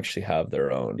 They don't actually have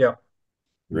their own Yeah. Mhm.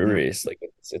 breweries. Like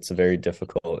it's a very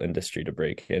difficult industry to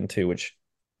break into, which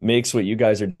makes what you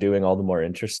guys are doing all the more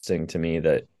interesting to me.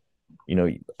 That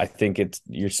I think it's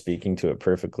you're speaking to it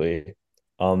perfectly.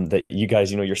 That you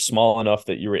guys, you're small enough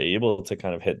that you were able to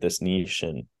kind of hit this niche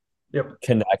and Yep.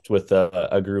 connect with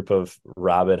a group of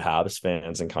rabid Habs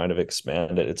fans and kind of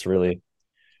expand it. It's really,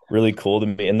 really cool to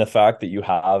me. And the fact that you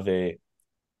have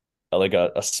like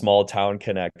a small town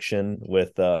connection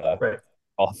with Right.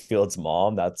 Offfield's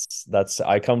mom, that's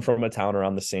I come from a town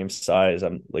around the same size.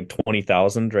 I'm like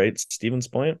 20,000, right? Stevens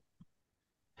Point.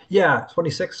 Yeah.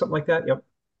 26, something like that. Yep.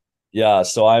 Yeah,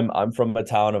 so I'm from a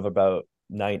town of about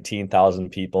 19,000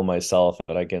 people myself,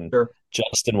 and I can Sure.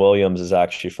 Justin Williams is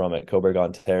actually from it, Coburg,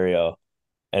 Ontario.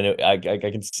 And I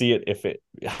can see it if it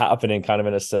happening kind of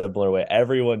in a similar way.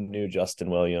 Everyone knew Justin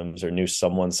Williams or knew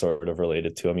someone sort of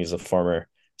related to him. He's a former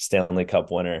Stanley Cup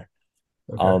winner.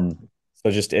 Okay. So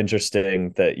just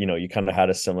interesting that you kind of had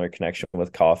a similar connection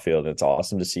with Caulfield. It's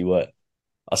awesome to see what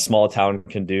a small town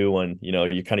can do when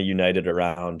you kind of united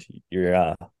around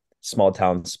your small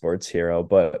town sports hero.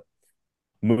 But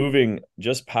moving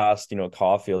just past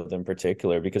Caulfield in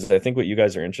particular, because I think what you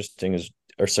guys are interesting is,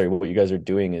 or sorry, what you guys are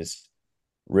doing is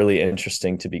really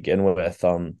interesting to begin with.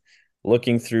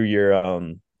 Looking through your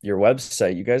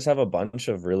website, you guys have a bunch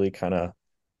of really kind of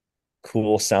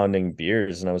cool sounding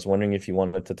beers, and I was wondering if you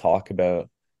wanted to talk about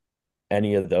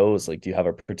any of those. Like, do you have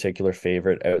a particular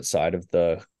favorite outside of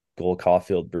the Gold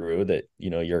Caulfield Brew that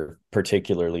you're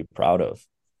particularly proud of?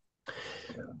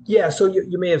 Yeah. So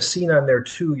you may have seen on there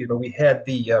too, we had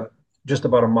the just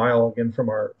about a mile again from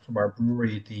our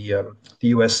brewery, the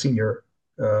U.S. Senior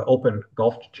Open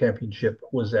Golf Championship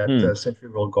was at Hmm. Century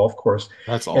Road Golf Course.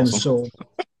 That's And awesome.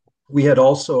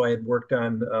 so I had worked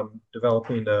on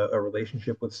developing a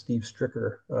relationship with Steve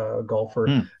Stricker, a golfer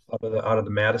Hmm. out of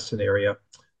the Madison area.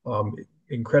 Um,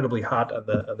 Incredibly hot on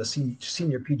the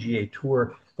senior PGA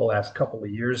Tour the last couple of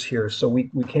years here. So we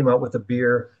came out with a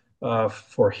beer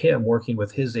for him, working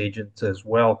with his agent as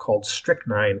well, called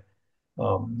Strychnine.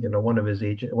 One of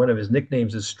his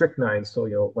nicknames is Strychnine,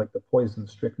 so like the poison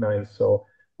strychnine. So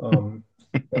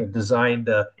designed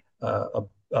a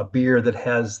a beer that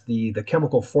has the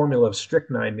chemical formula of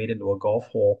strychnine made into a golf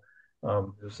hole.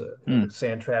 There's Hmm. the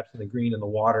sand traps in the green and the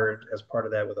water as part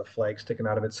of that with a flag sticking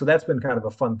out of it. So that's been kind of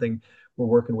a fun thing we're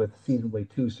working with seasonally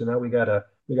too. So now we got a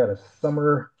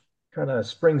summer kind of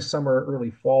spring, summer,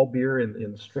 early fall beer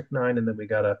in strychnine, and then we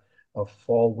got a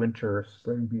fall, winter,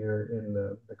 spring beer in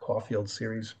the Caulfield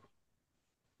series.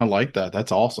 I like that.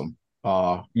 That's awesome.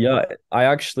 Yeah, I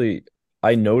actually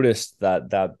I noticed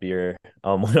that beer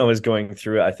when I was going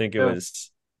through it. I think Yeah. it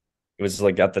was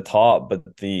like at the top,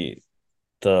 but the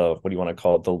what do you want to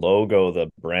call it? The logo,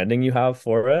 the branding you have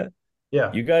for it.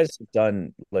 Yeah. You guys have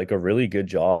done like a really good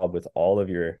job with all of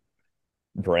your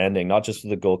branding, not just with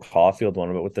the Gold Caulfield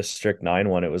one, but with the Strict 9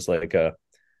 one. It was like a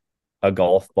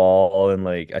golf ball, and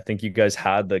like I think you guys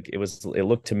had like it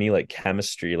looked to me like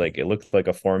chemistry, like it looked like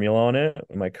a formula on it.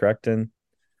 Am I correct in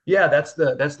Yeah, that's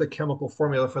the chemical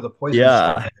formula for the poison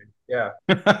yeah, solution. Yeah.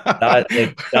 that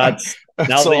like that's That's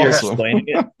now that you're awesome. explaining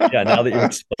it, yeah, now that you're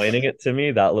explaining it to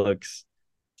me, that looks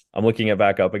I'm looking it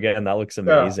back up again. That looks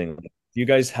Yeah. amazing. Do you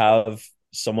guys have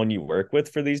someone you work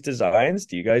with for these designs?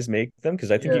 Do you guys make them? Because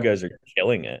I think you Yeah. guys are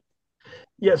killing it.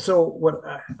 Yeah, so what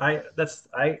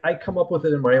I come up with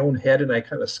it in my own head and I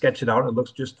kind of sketch it out and it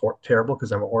looks just terrible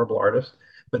because I'm a horrible artist.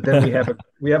 But then we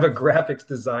have a graphics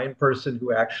design person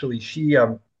who actually she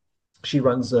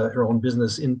runs her own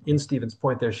business in Stevens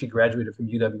Point there. She graduated from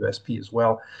UWSP as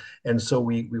well. And so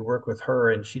we work with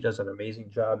her and she does an amazing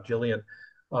job, Jillian,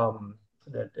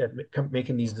 at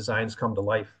making these designs come to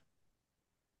life.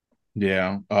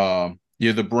 Yeah.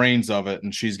 You're the brains of it,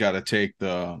 and she's got to take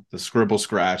the scribble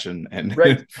scratch and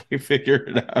Right. figure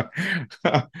it out.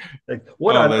 Like,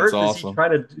 what Oh, on that's earth is he awesome.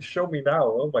 trying to show me now?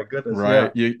 Oh my goodness.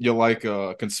 Right. Yeah. You're like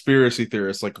a conspiracy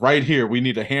theorist. Like right here, we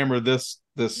need to hammer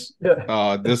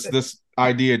Yeah. this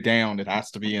idea down. It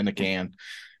has to be in the can.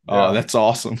 Yeah. That's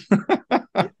awesome.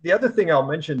 The other thing I'll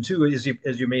mention too is,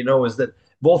 as you may know, is that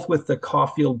both with the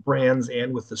Caulfield brands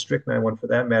and with the Strychnine one, for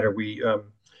that matter, we,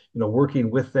 working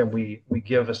with them, we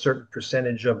give a certain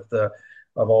percentage of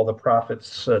all the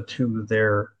profits to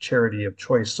their charity of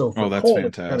choice. So for Oh, that's Cole,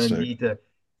 it's kind of fantastic. neat.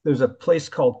 There's a place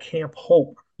called Camp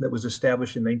Hope that was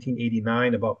established in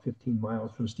 1989, about 15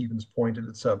 miles from Stevens Point, and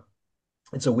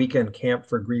it's a weekend camp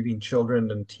for grieving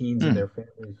children and teens and Hmm. their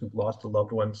families who've lost a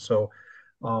loved one. So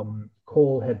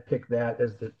Cole had picked that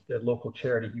as the local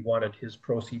charity he wanted his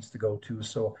proceeds to go to.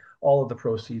 So all of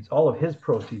his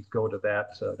proceeds go to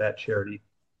that charity.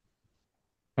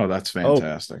 Oh, that's Oh,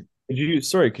 fantastic. could you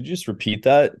just repeat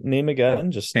that name Yeah.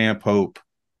 again? Just Camp Hope.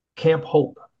 Camp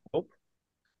Hope. oh,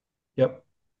 Yep.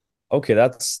 okay,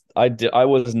 I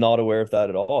was not aware of that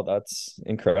at all. That's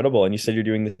incredible. And you said you're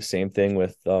doing the same thing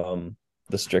with the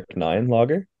Strict 9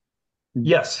 lager?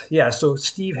 Yes. Yeah. So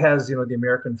Steve has, the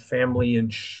American Family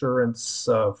Insurance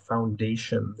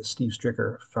Foundation, the Steve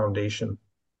Stricker Foundation.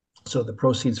 So the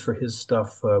proceeds for his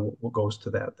stuff goes to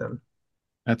that then.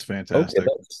 That's Okay, fantastic.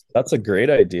 that's a great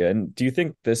idea. And do you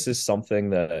think this is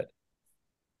something that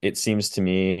it seems to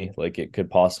me like it could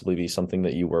possibly be something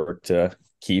that you work to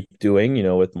keep doing,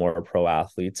 with more pro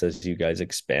athletes as you guys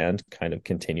expand, kind of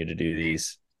continue to do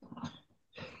these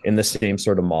in the same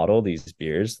sort of model, these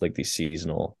beers, like these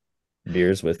seasonal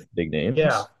beers with big Yeah.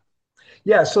 names?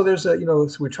 Yeah, so there's so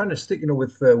we're trying to stick,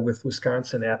 with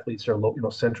Wisconsin athletes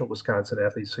or central Wisconsin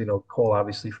athletes. So, Cole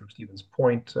obviously from Stevens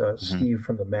Point, Mhm. Steve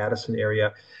from the Madison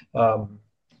area. Um,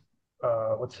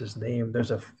 what's his name? There's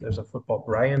a football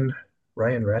Ryan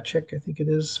Ratchick, I think it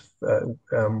is.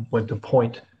 Went to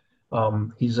Point.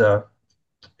 He's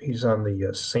on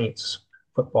the Saints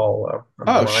football on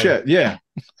the Oh line. shit, yeah.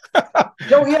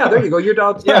 Oh yeah, there you go. You're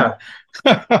down.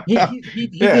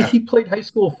 Yeah, he played high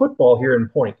school football here in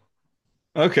Point.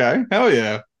 Okay, hell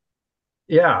yeah.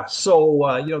 Yeah, so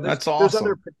there's That's other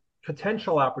awesome.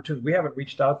 potential opportunities. We haven't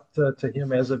reached out to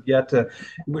him as of yet.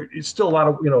 It's still a lot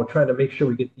of trying to make sure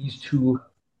we get these two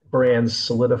brands Yeah,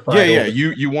 solidified yeah. over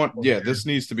You want, the yeah, years. this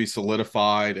needs to be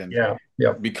solidified and Yeah,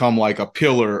 yep, become like a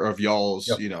pillar of y'all's,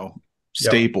 yep, yep.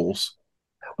 staples.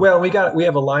 Well, we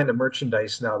have a line of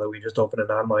merchandise now that we just opened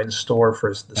an online store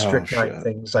for the Oh Strychnine shit.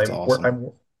 things. That's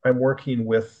awesome. I'm working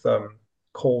with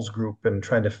Cole's group and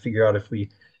trying to figure out if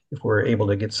we're able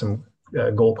to get some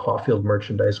Gold Caulfield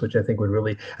merchandise, which I think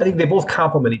they both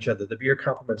complement each other. The beer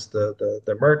complements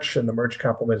the merch, and the merch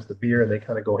complements the beer, and they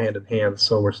kind of go hand in hand.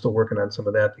 So we're still working on some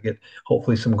of that to get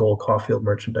hopefully some Gold Caulfield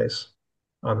merchandise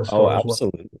on the Oh, store as well.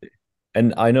 absolutely.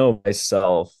 And I know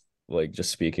myself, like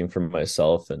just speaking for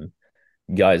myself and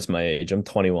guys my age, I'm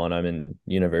 21, I'm in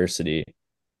university.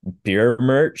 Beer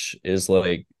merch is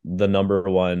like the number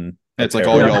one It's like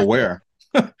all apparel. Yeah, y'all wear.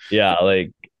 Yeah,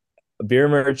 like beer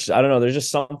merch, I don't know, there's just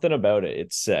something about it.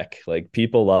 It's sick. Like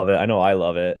people love it. I know I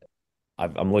love it.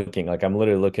 I'm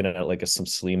literally looking at like some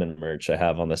Sleeman merch I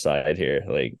have on the side here.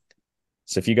 Like,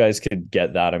 so if you guys could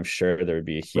get that, I'm sure there would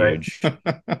be a right. huge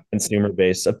consumer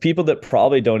base of people that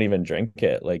probably don't even drink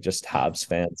it, like just Habs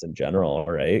fans in general,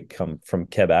 right? Come from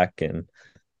Quebec and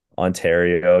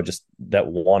Ontario, just that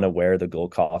want to wear the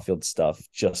Gold Caulfield stuff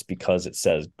just because it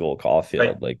says Gold Right.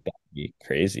 Caulfield. Like that'd be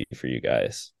crazy for you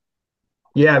guys.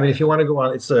 Yeah, I mean, if you want to go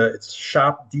on, it's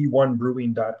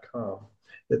shopd1brewing.com.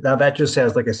 Now that just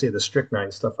has, like I say, the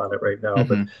strychnine stuff on it right now.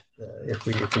 But Hmm. if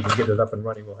we can get it up and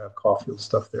running, we'll have Caulfield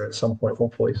stuff there at some point,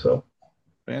 hopefully. So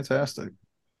Fantastic.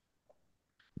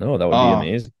 No, that would be Uh,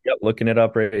 amazing. Yep, looking it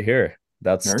up right here.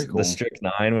 That's very the cool.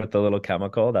 strychnine with the little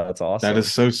chemical. That's That is awesome.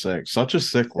 so sick. Such a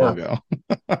sick yeah. logo.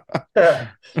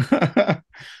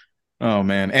 Oh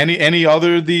man. Any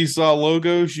other of these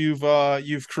logos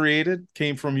you've created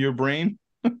came from your brain?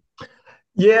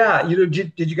 Yeah,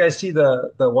 did you guys see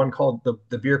the one called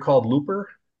the beer called Looper?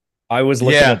 I was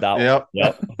looking Yeah. at that one. Yep.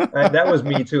 Yep. That was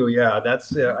me too. Yeah,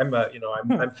 that's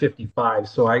I'm 55,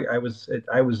 so I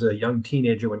was a young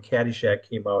teenager when Caddyshack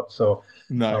came out. So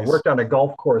Nice. worked on a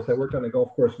golf course. I worked on a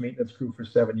golf course maintenance crew for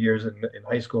 7 years in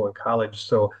high school and college.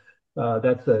 So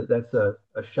that's a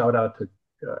shout out to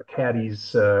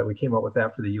caddies. We came up with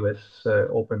that for the U.S.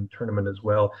 Open tournament as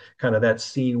well. Kind of that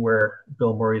scene where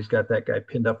Bill Murray's got that guy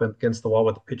pinned up against the wall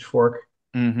with a pitchfork.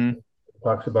 Hmm.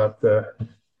 Talks about the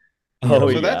you Oh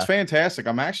know So that's yeah. fantastic.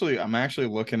 I'm actually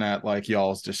looking at like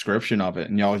y'all's description of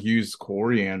it, and y'all use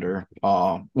coriander,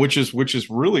 which is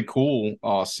really cool.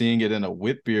 Seeing it in a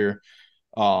wit beer.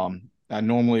 I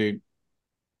normally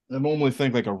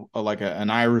think like an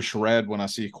Irish red when I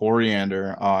see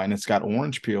coriander, and it's got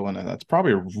orange peel in it. That's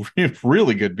probably a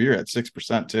really good beer at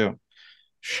 6% too.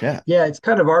 Shit, Yeah, it's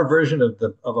kind of our version of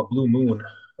a Blue Moon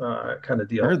kind of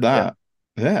deal. heard Yeah,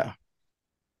 that. Yeah,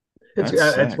 that's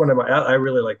it's sick. one of my. I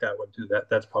really like that one too.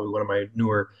 That's probably one of my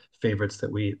newer favorites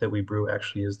that we brew.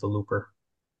 Actually, is the Looper.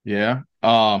 Yeah.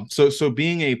 So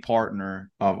being a partner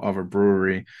of a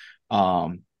brewery,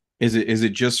 um, is it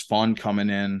just fun coming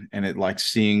in and it like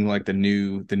seeing like the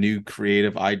new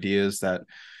creative ideas that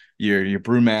your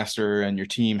brewmaster and your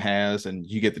team has, and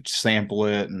you get to sample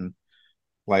it, and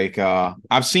like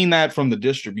I've seen that from the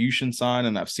distribution side,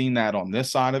 and I've seen that on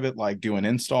this side of it, like doing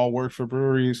install work for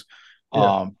breweries.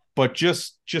 Yeah, But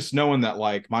just knowing that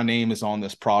like my name is on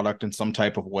this product in some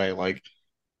type of way, like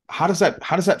how does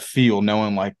that feel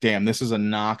knowing like, damn, this is a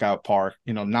knockout park,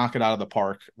 knock it out of the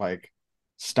park, like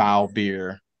style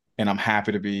beer, and I'm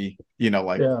happy to be,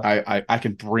 like yeah, I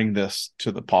can bring this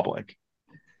to the public.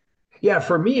 yeah.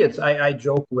 For me, I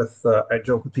joke with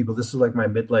people. This is like my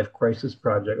midlife crisis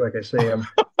project. Like I say, I'm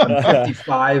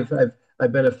 55.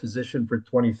 I've been a physician for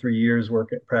 23 years,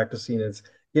 working practicing.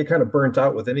 Get kind of burnt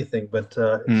out with anything, but it's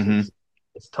Mm-hmm. it's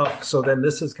it's tough. So then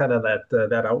this is kind of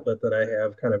that outlet that I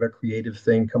have, kind of a creative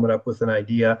thing, coming up with an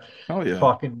idea, Oh yeah.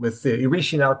 talking with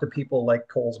reaching out to people like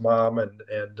Cole's mom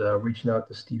and reaching out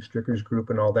to Steve Stricker's group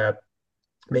and all that,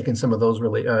 making some of those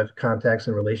contacts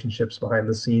and relationships behind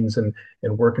the scenes and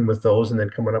working with those, and then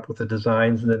coming up with the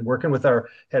designs, and then working with our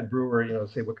head brewer,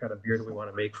 say what kind of beer do we want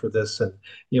to make for this, and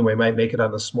we might make it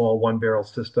on the small 1 barrel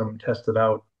system, test it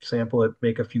out, sample it,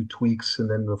 make a few tweaks, and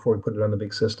then before we put it on the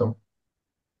big system.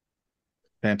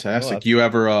 No, Fantastic. that's You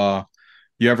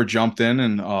ever jumped in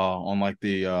and on like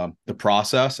the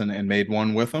process and made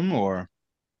one with them, or?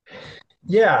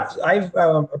 Yeah, I've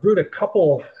brewed a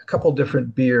couple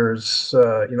different beers,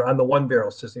 on the 1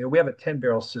 barrel system. We have a 10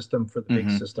 barrel system for the big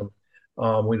Mm-hmm. system.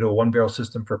 We do a 1 barrel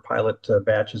system for pilot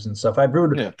batches and stuff. I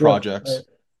brewed. Yeah, We have, projects.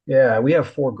 yeah, we have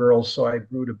 4 girls, so I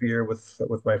brewed a beer with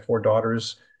my 4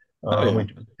 daughters. Oh yeah. We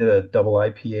did a double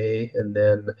IPA, and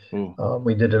then Ooh.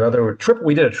 we did another triple.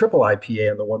 We did a triple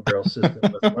IPA on the 1 barrel system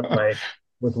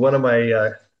with one of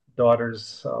my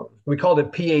daughters. We called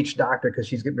it PH Doctor because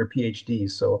she's getting her PhD.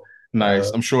 So. Nice.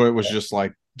 Uh, I'm sure it was just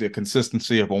like the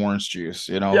consistency of orange juice,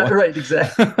 Yeah, right,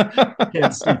 exactly.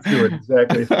 Can't see through it.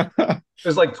 Exactly. It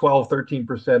was like 12,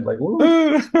 13%. Like,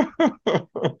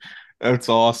 woo. That's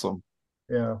awesome.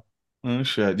 Yeah. Oh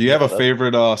shit. Do you have no, a that's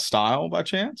favorite style by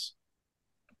chance?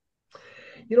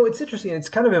 It's interesting. It's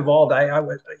kind of evolved.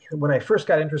 When I first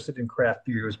got interested in craft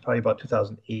beer, it was probably about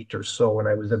 2008 or so, when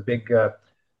I was a big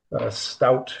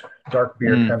stout dark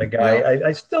beer kind of guy. Yeah.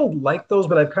 I still like those,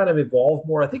 but I've kind of evolved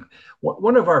more. I think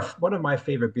one of my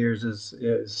favorite beers is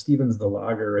Stevens the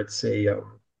Lager. It's a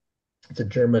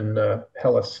German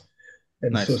Helles.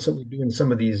 And so, Nice. we're doing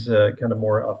some of these kind of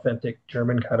more authentic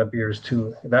German kind of beers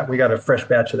too. And that we got a fresh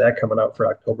batch of that coming out for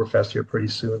Oktoberfest here pretty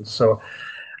soon. So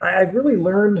I've really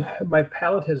learned, my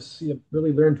palate has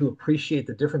really learned to appreciate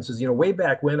the differences. Way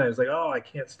back when I was like, oh, I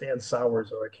can't stand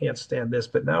sours or I can't stand this.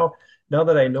 But now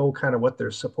that I know kind of what they're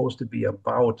supposed to be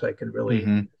about,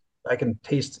 Hmm. I can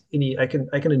taste I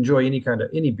can enjoy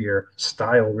any beer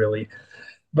style really.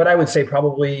 But I would say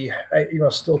probably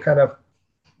still kind of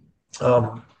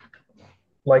um,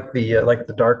 like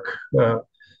the dark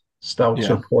stouts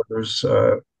or Yeah. porters.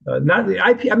 Not the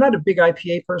IP. I'm not a big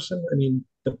IPA person. I mean,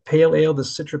 the pale ale, the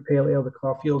Citra pale ale, the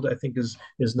Caulfield, I think is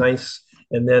nice.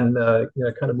 and then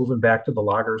kind of moving back to the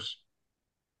lagers.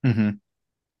 Mm-hmm.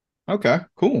 Okay,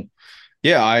 cool.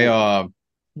 Yeah, I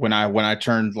when I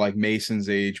turned like Mason's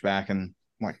age back in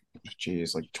like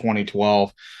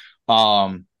 2012,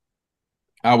 um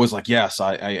I was like, yes,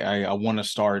 I want to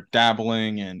start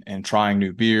dabbling and trying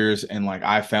new beers, and like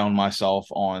I found myself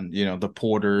on the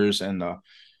porters and the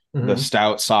Mm-hmm.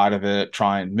 stout side of it,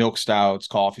 trying milk stouts,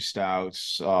 coffee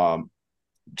stouts,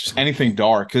 just anything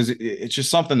dark, because it's just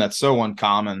something that's so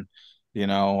uncommon, you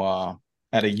know.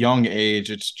 At a young age,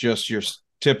 it's just your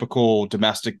typical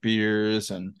domestic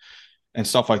beers and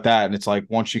stuff like that, and it's like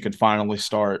once you can finally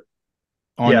start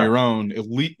on Yeah, your own,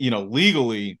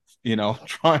 legally, yeah,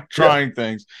 trying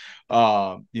things,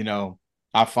 you know,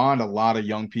 I find a lot of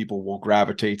young people will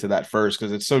gravitate to that first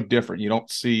because it's so different. You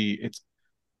don't see it's,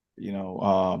 you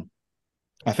know,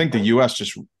 I think the US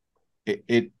just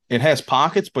it has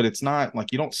pockets, but it's not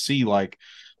like you don't see like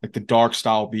the dark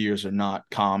style beers are not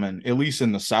common, at least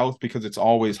in the South, because it's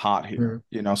always hot here,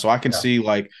 mhm, So I can yeah, see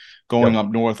like going yep,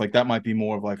 up north, like that might be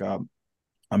more of like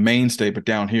a mainstay, but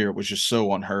down here it was just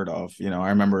so unheard of. I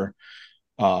remember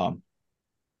um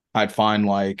I'd find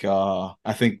like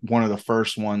I think one of the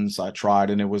first ones I tried,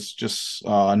 and it was just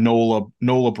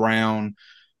Nola Brown.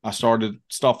 I started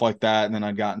stuff like that, and then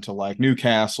I got into like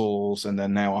Newcastle's, and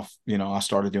then now I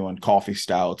started doing coffee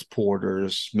stouts,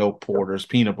 porters, milk yep. porters,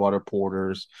 peanut butter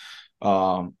porters,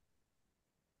 um,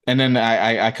 and then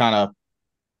I kind of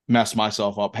messed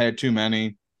myself up, had too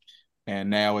many, and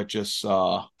now it just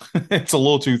it's a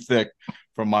little too thick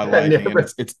for my liking,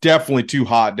 and it's definitely too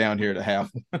hot down here to have.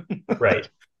 Right.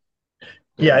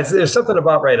 Yeah, Yeah. there's something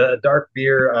about right a dark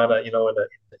beer on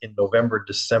in November,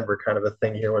 December kind of a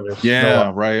thing here when there's snow out.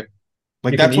 Yeah, right.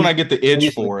 Like You can that's when I easily, get the you can itch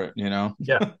easily, for it.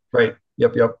 yeah, right.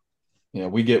 Yep, yep. Yeah,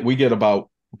 we get about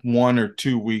 1 or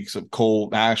 2 weeks of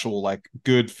cold, actual like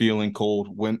good feeling cold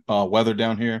weather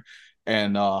down here,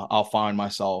 and I'll find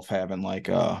myself having like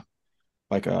a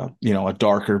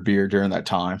darker beer during that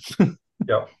time.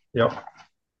 Yep, yep.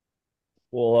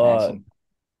 Well, Awesome.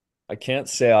 I can't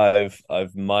say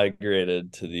I've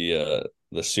migrated to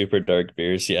the super dark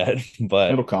beers yet,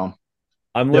 but It'll come.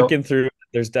 I'm Yep. looking through.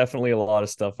 There's definitely a lot of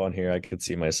stuff on here I could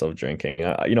see myself drinking.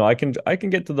 I can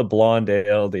get to the blonde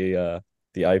ale, the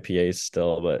IPAs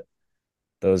still, but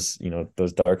those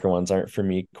darker ones aren't for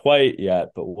me quite yet,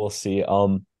 but we'll see.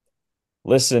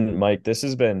 Listen, Mike, this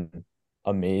has been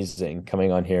amazing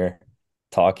coming on here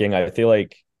talking. I feel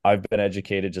like I've been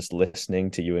educated just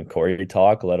listening to you and Corey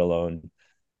talk, let alone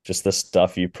just the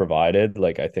stuff you provided.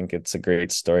 Like, I think it's a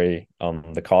great story.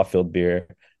 The Caulfield beer,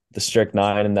 the Strict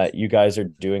Nine, and that you guys are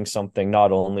doing something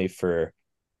not only for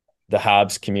the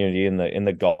Habs community and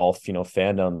the golf,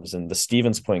 fandoms and the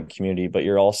Stevens Point community, but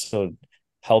you're also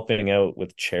helping out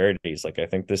with charities. Like, I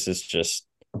think this is just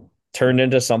turned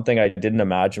into something I didn't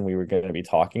imagine we were going to be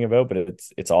talking about, but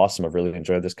it's awesome. I've really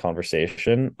enjoyed this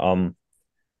conversation.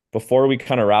 Before we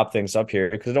kind of wrap things up here,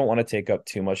 because I don't want to take up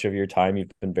too much of your time,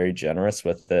 you've been very generous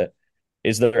with it.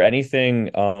 Is there anything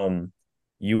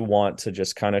you want to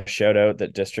just kind of shout out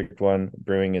that District 1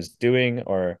 Brewing is doing,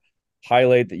 or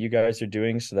highlight that you guys are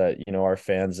doing, so that our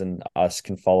fans and us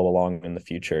can follow along in the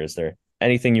future? Is there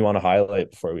anything you want to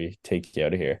highlight before we take you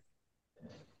out of here?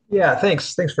 Yeah,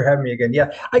 thanks. Thanks for having me again.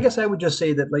 Yeah, I guess I would just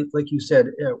say that, like you said,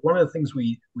 one of the things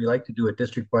we like to do at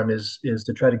District One is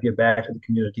to try to give back to the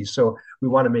community. So we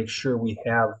want to make sure we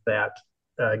have that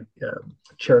uh, uh,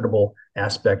 charitable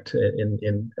aspect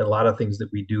in a lot of things that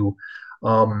we do.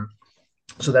 Um,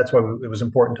 so that's why it was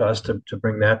important to us to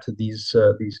bring that to these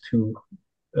two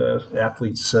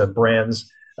athletes' brands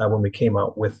when we came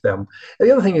out with them. And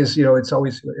the other thing is, it's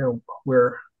always,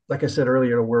 we're like I said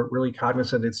earlier, we're really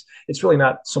cognizant. It's really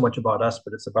not so much about us,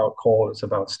 but it's about Cole, it's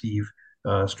about Steve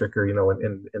Stricker,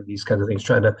 and these kinds of things.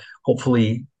 Trying to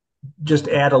hopefully just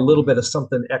add a little bit of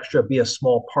something extra, be a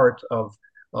small part of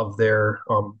their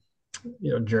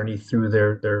journey through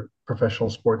their professional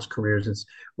sports careers.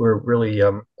 We're really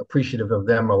appreciative of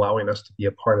them allowing us to be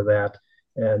a part of that,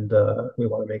 and we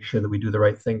want to make sure that we do the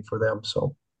right thing for them.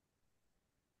 So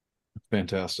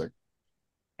Fantastic.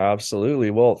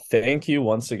 Absolutely. Well, thank you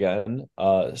once again,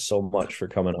 so much for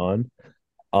coming on.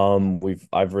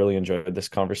 I've really enjoyed this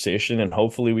conversation, and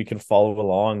hopefully we can follow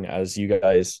along as you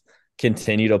guys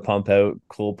continue to pump out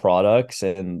cool products,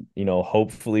 and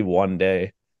hopefully one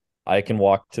day I can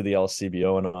walk to the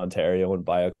LCBO in Ontario and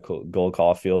buy a Gold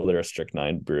Caulfield or a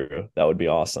Strychnine brew. That would be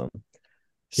awesome.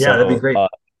 yeah, that'd be So, great.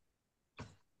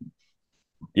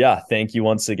 yeah, thank you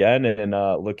once again, and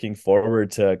looking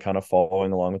forward to kind of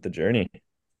following along with the journey.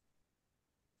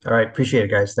 All right, appreciate it,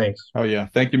 guys. Thanks. Oh yeah.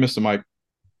 Thank you, Mr. Mike.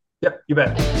 Yep, you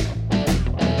bet.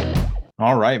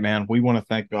 All right, man. We want to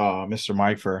thank Mr.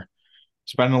 Mike for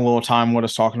spending a little time with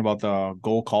us talking about the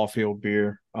Gold Caulfield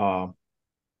beer.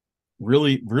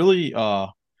 Really,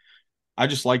 I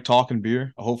just like talking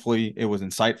beer. Hopefully, it was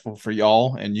insightful for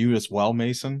y'all and you as well,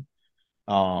 Mason.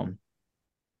 Um,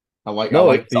 I No,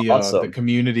 like it's the awesome.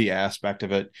 community aspect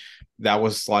of it. That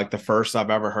was like the first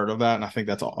I've ever heard of that, and I think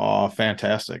that's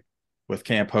fantastic with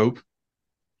Camp Hope.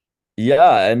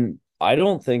 Yeah, and I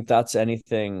don't think that's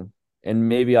anything, and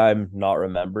maybe I'm not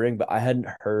remembering, but I hadn't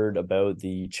heard about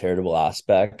the charitable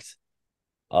aspect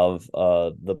of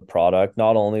the product,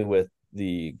 not only with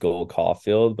the Gold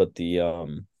Caulfield, but the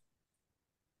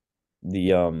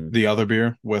The other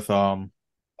beer with uh,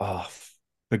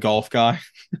 the golf guy.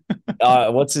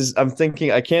 what's his, I'm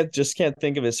thinking, I can't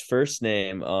think of his first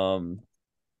name.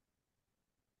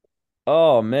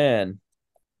 Oh man,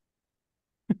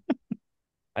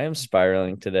 I am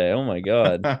spiraling today. Oh my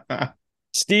God.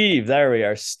 Steve, there we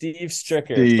are. Steve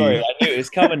Stricker. Sorry, Steve. I knew it was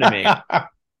coming to me.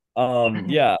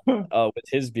 Yeah, with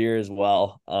his beer as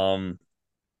well.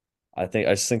 I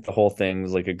just think the whole thing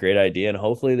was like a great idea, and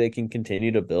hopefully they can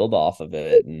continue to build off of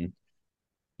it. And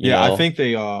you Yeah, I know, think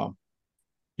they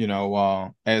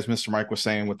as Mr. Mike was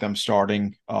saying, with them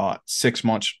starting 6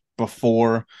 months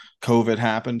before COVID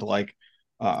happened, like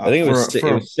I think it for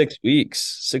was 6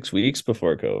 weeks, 6 weeks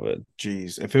before COVID.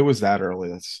 geez, if it was that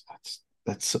early,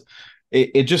 that's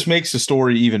it just makes the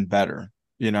story even better.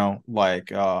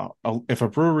 Like if a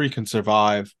brewery can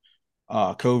survive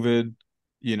COVID,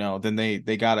 then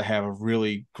they got to have a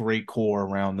really great core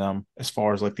around them as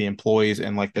far as like the employees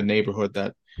and like the neighborhood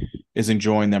that is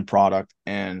enjoying their product.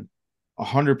 And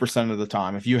 100% of the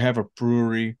time, if you have a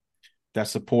brewery that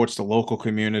supports the local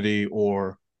community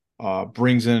or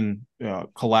brings in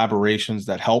collaborations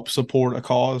that help support a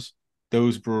cause,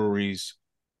 those breweries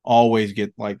always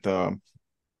get like the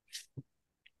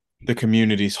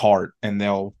community's heart, and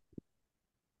they'll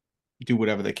do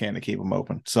whatever they can to keep them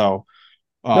open. So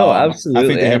No, I think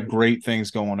absolutely. they have great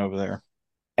things going over there.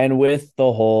 And with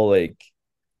the whole like,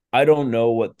 I don't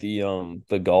know what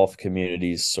the golf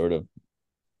community's sort of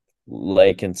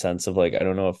like in sense of like, I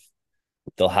don't know if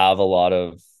they'll have a lot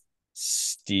of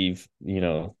Steve,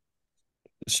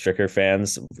 Stricker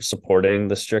fans supporting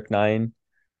the Strychnine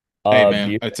Hey man,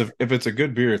 beer. if it's a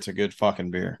good beer, it's a good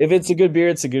fucking beer. If it's a good beer,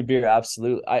 it's a good beer.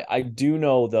 Absolutely. I do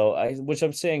know though, which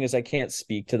I'm saying is I can't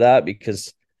speak to that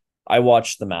because I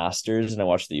watch the Masters and I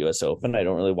watch the US Open. I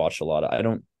don't really watch a lot of I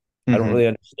don't Mm-hmm. really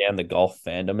understand the golf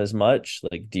fandom as much.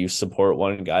 Like, do you support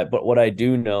one guy? But what I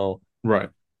do know Right.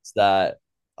 is that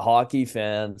hockey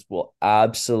fans will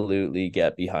absolutely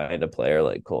get behind a player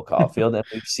like Cole Caulfield. And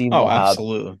we've seen Oh,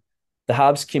 absolutely. the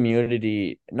Habs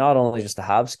community, not only just the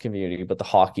Habs community, but the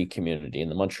hockey community and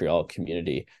the Montreal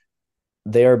community,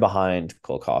 they are behind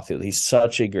Cole Caulfield. He's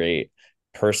such a great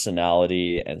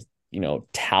personality and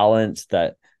talent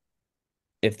that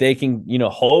if they can,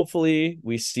 hopefully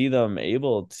we see them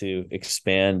able to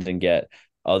expand and get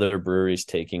other breweries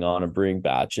taking on and brewing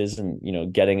batches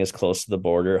and getting as close to the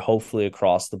border, hopefully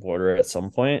across the border at some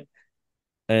point.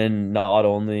 And not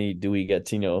only do we get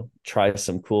to, try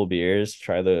some cool beers,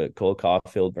 try the Cole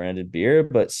Caulfield branded beer,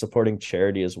 but supporting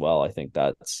charity as well. I think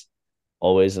that's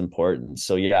always important.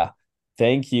 So yeah,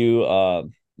 thank you,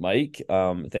 Mike.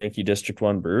 Thank you, District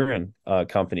One Brewing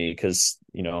Company, because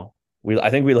I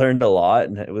think we learned a lot,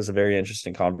 and it was a very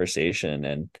interesting conversation.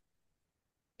 And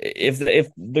if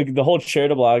the whole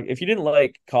charitable, if you didn't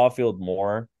like Caulfield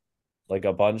more, like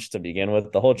a bunch to begin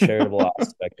with, the whole charitable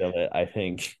aspect of it, I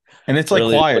think, And it's like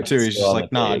really quiet puts too. a He's smile just on the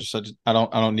like, nah, face. I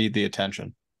don't need the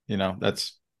attention.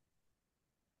 That's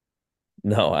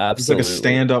No, he's like a absolutely.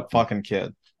 stand-up fucking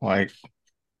kid. Like,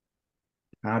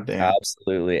 god damn.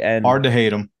 Absolutely. And Hard to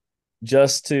hate him.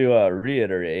 just to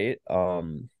reiterate,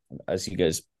 as you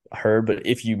guys heard, but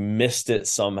if you missed it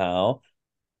somehow,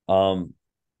 um,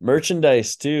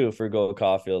 merchandise too for Gold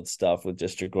Caulfield stuff with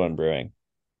District One Brewing.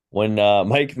 When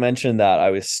Mike mentioned that,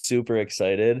 I was super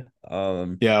excited.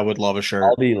 Yeah, I would love a I'll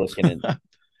shirt. be looking in.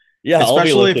 Yeah, I'll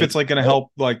be Especially if looking. it's like gonna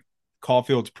help like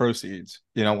Caulfield's proceeds.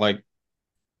 Like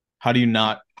how do you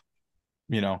not,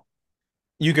 you know,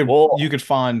 you Well, could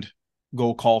find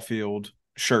Gold Caulfield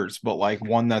shirts, but like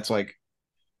one that's like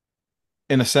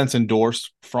in a sense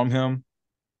endorsed from him,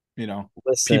 you know,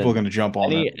 people are listen, gonna jump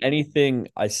on it. anything,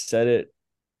 I said it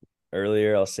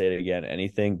earlier, I'll say it again.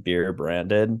 Anything beer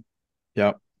branded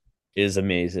Yep. is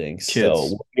amazing. So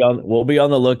Kids. we'll be on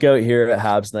the lookout here at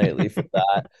Habs Nightly for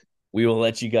that. We will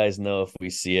let you guys know if we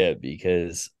see it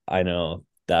because I know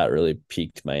that really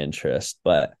piqued my interest.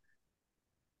 But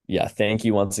yeah, thank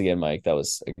you once again, Mike. That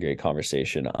was a great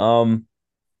conversation.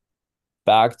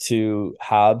 Back to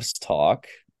Habs talk.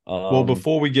 Well,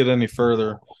 before we get any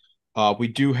further, we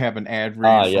do have an ad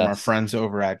read from our Yes. friends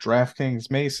over at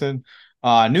DraftKings, Mason.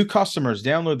 New customers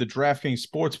download the DraftKings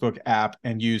Sportsbook app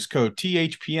and use code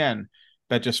THPN.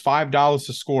 Bet just $5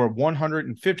 to score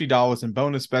 $150 in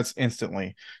bonus bets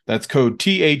instantly. That's code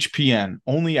THPN.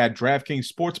 Only at DraftKings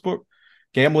Sportsbook.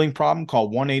 Gambling problem? Call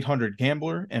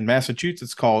 1-800-GAMBLER. In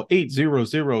Massachusetts, call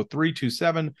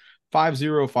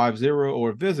 800-327-5050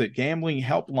 or visit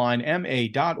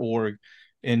gamblinghelplinema.org.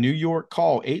 In New York,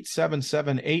 call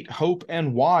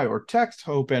 877-8-HOPE-NY or text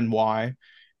HOPE-NY.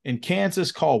 In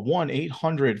Kansas, call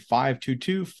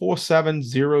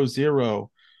 1-800-522-4700.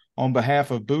 On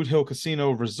behalf of Boot Hill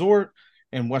Casino Resort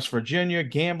in West Virginia,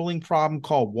 gambling problem?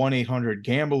 Call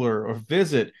 1-800-GAMBLER or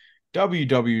visit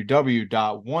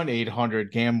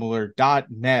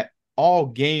www.1800gambler.net. All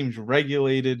games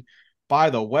regulated by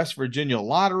the West Virginia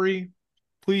Lottery.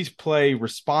 Please play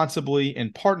responsibly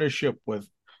in partnership with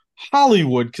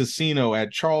Hollywood Casino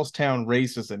at Charlestown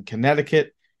Races in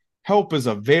Connecticut. Help is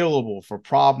available for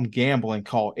problem gambling.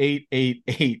 Call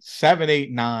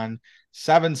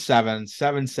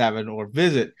 888-789-7777 or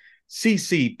visit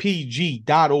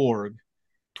ccpg.org.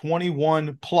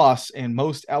 21 plus in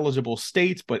most eligible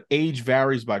states, but age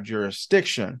varies by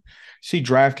jurisdiction. See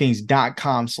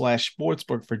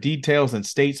DraftKings.com/sportsbook for details and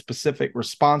state-specific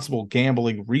responsible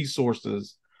gambling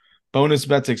resources. Bonus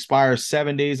bets expire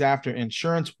 7 days after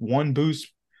insurance. One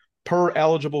boost per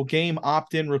eligible game.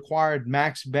 Opt-in required.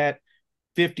 Max bet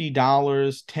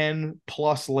 $50. 10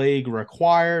 plus leg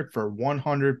required for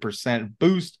 100%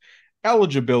 boost.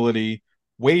 Eligibility,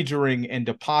 wagering, and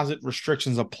deposit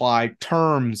restrictions apply.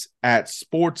 Terms at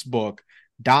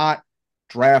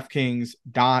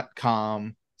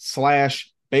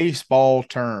sportsbook.draftkings.com/baseball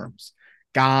terms.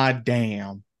 God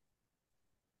damn.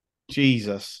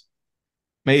 Jesus.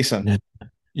 Mason,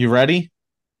 you ready?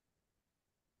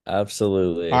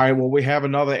 Absolutely. All right, well, we have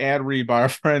another ad read by our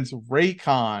friends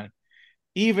Raycon.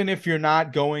 Even if you're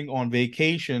not going on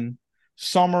vacation,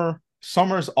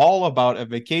 summer's all about a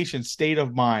vacation state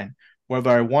of mind. Whether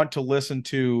I want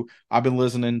to I've been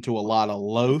listening to a lot of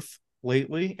Loath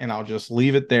lately, and I'll just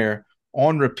leave it there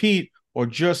on repeat, or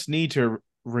just need to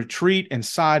retreat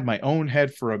inside my own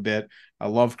head for a bit. I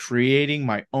love creating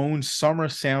my own summer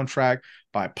soundtrack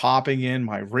by popping in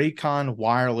my Raycon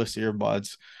wireless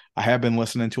earbuds. I have been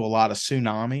listening to a lot of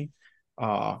Tsunami.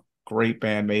 Great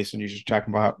band, Mason. You should check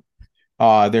them out.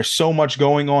 There's so much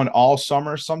going on all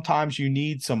summer. Sometimes you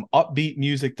need some upbeat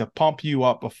music to pump you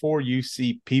up before you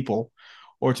see people,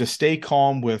 or to stay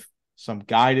calm with some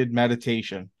guided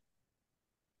meditation.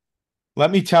 Let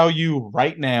me tell you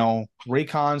right now,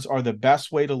 Raycons are the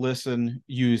best way to listen.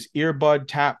 Use earbud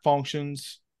tap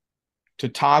functions to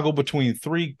toggle between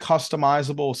 3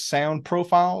 customizable sound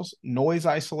profiles: noise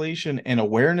isolation and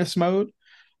awareness mode.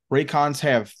 Raycons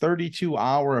have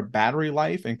 32-hour battery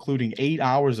life, including 8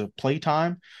 hours of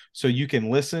playtime, so you can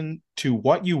listen to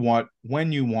what you want,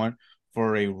 when you want,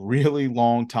 for a really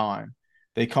long time.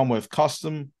 They come with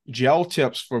custom gel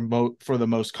tips for the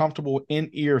most comfortable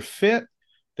in-ear fit.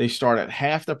 They start at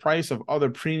half the price of other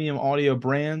premium audio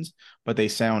brands, but they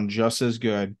sound just as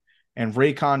good. And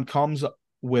Raycon comes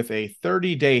with a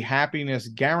 30-day happiness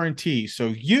guarantee, so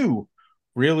you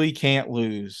really can't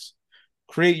lose.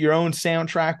 Create your own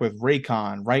soundtrack with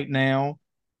Raycon. Right now,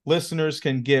 listeners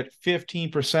can get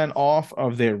 15% off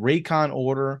of their Raycon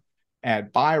order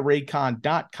at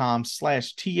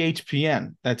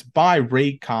buyraycon.com/THPN. That's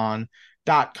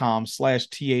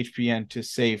buyraycon.com/THPN to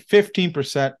save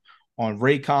 15% on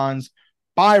Raycons.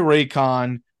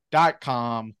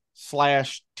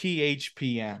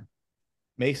 buyraycon.com/THPN.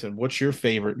 Mason, what's your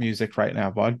favorite music right now,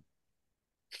 bud?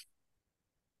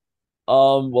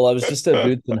 Well, I was just at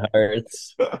Boots and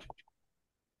Hearts,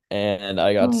 and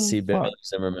I got to see Bailey Fuck.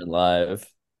 Zimmerman live,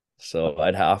 so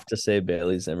I'd have to say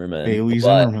Bailey Zimmerman. Bailey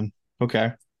But Zimmerman.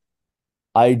 Okay.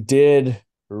 I did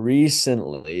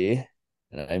recently,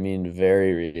 and I mean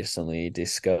very recently,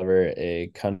 discover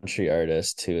a country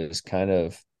artist who has kind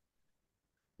of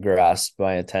grasped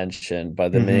my attention by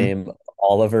the name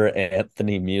Oliver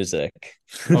Anthony Music.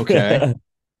 Okay.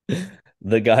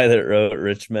 The guy that wrote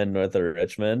Richmond, North of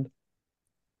Richmond.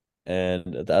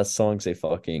 And that song's a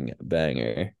fucking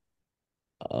banger.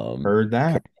 Heard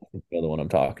that. The one I'm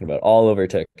talking about, all over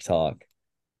TikTok.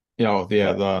 Yeah,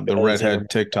 the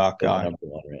redhead TikTok guy. Number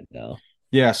one right now.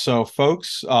 Yeah, so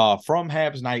folks, from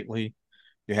Habs Nightly,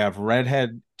 you have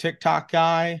redhead TikTok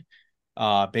guy,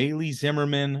 Bailey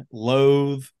Zimmerman,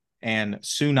 Loathe, and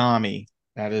Tsunami.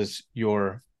 That is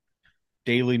your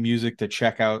daily music to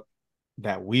check out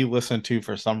that we listen to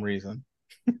for some reason.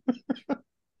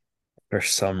 For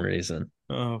some reason.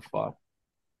 Oh fuck.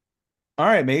 All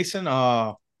right, Mason.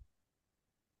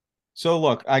 So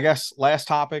look, I guess last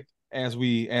topic as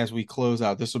we close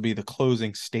out, this will be the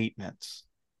closing statements.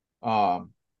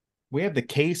 Um, we have the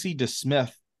Casey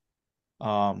DeSmith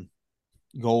um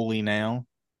goalie now.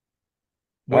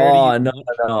 Where do Oh, you no,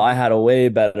 no, no. I had a way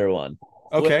better one.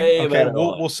 Okay, Way okay. better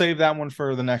We'll one. we'll save that one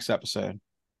for the next episode.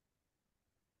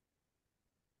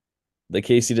 The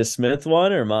Casey DeSmith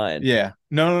one or mine? Yeah.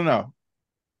 No, no, no.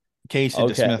 Casey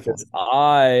Okay, DeSmith one.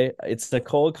 because it's the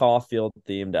Cole Caulfield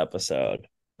themed episode,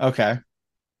 Okay.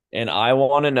 and I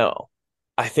want to know.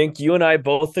 I think you and I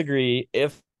both agree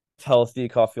if healthy,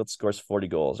 Caulfield scores 40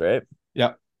 goals, right?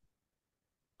 Yep.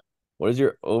 What is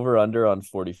your over under on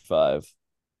 45?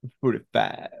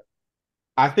 45.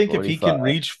 I think if he 45. can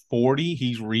reach 40,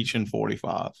 he's reaching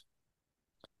 45.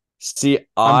 See,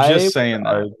 I'm I just would saying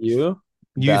that. argue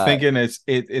You that thinking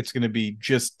it's going to be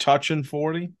just touching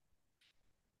 40?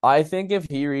 I think if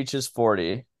he reaches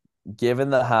 40,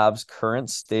 given the Habs' current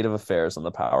state of affairs on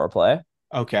the power play,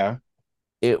 Okay.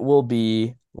 it will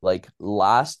be like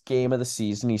last game of the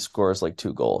season, he scores like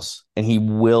 2 goals and he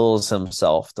wills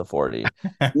himself to 40.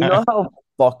 You know how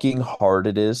fucking hard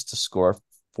it is to score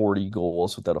 40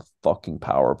 goals without a fucking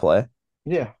power play?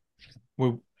 Yeah.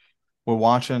 We're we're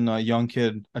watching a young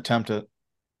kid attempt it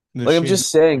Like this I'm year.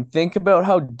 just saying, think about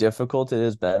how difficult it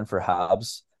has been for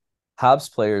Habs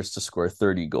players to score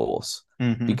 30 goals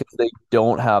Hmm. because they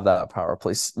don't have that power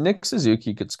play. Nick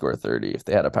Suzuki could score 30 if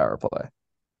they had a power play.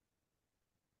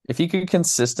 If he could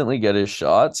consistently get his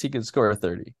shots, he could score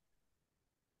 30.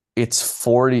 It's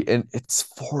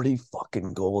 40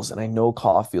 fucking goals. And I know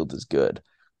Caulfield is good,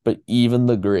 but even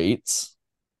the greatest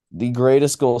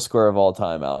goal scorer of all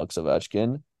time, Alex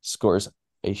Ovechkin, scores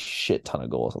a shit ton of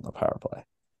goals on the power play.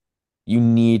 You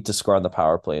need to score on the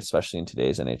power play, especially in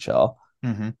today's NHL.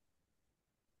 Hmm.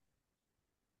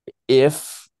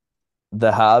 If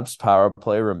the Habs power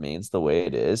play remains the way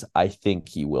it is, I think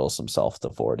he wills himself to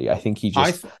 40. I think he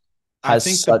I just th- I has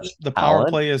think the such the power talent.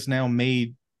 play is now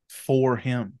made for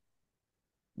him.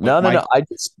 Like No, no, no. Mike.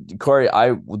 Corey,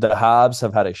 the Habs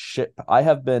have had a shit.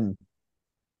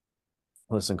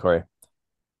 Listen, Corey,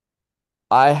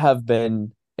 I have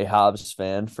been a Habs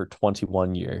fan for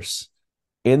 21 years.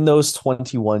 In those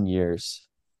 21 years,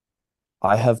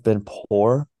 I have been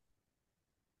poor.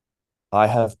 I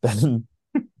have been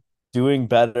doing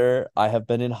better. I have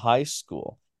been in high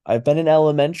school. I've been in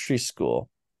elementary school.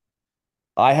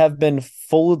 I've had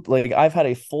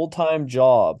a full-time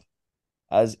job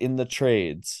as in the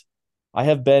trades. I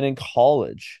have been in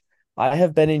college. I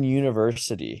have been in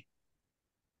university.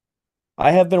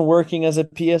 I have been working as a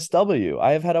PSW.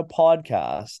 I have had a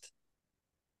podcast.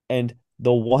 And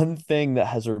the one thing that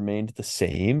has remained the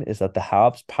same is that the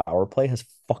Habs power play has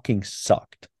fucking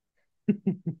sucked.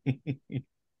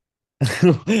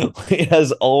 It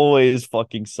has always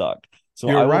fucking sucked. So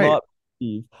You're right.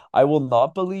 I will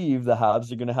not believe the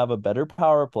Habs are going to have a better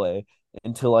power play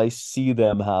until I see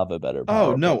them have a better Oh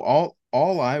power play. no,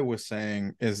 all I was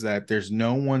saying is that there's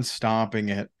no one stopping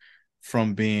it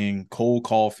from being Cole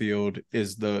Caulfield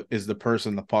is the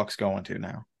person the puck's going to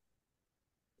now.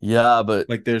 Yeah, but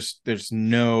Like there's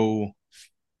no,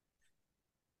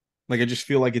 like I just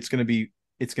feel like it's gonna be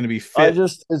I fit.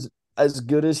 just as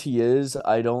good as he is,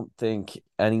 I don't think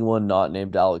anyone not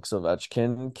named Alex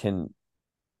Ovechkin can.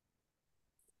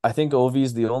 I think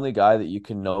Ovi's the only guy that you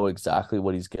can know exactly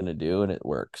what he's gonna do and it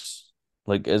works.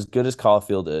 Like as good as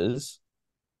Caulfield is,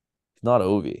 he's not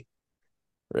Ovi,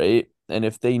 right? And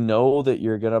if they know that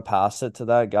you're gonna pass it to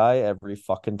that guy every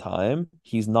fucking time,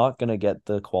 he's not gonna get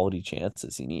the quality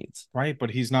chances he needs. Right, but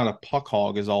he's not a puck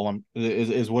hog is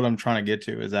what I'm trying to get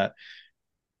to, is that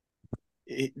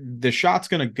the shot's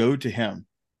gonna go to him.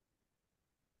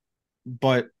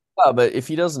 But Yeah, but if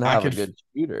he doesn't I have a could good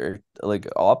shooter, like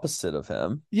opposite of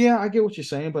him, yeah, I get what you're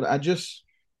saying, but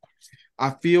I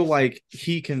feel like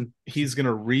he's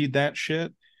gonna read that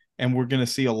shit, and we're gonna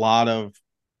see a lot of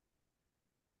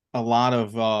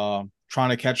trying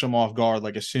to catch him off guard.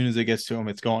 Like as soon as it gets to him,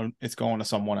 it's going to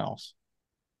someone else.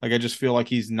 Like I just feel like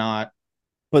he's not.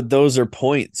 but those are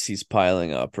points he's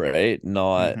piling up, right?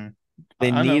 Not Mhm.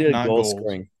 they I know, need a not goal goals.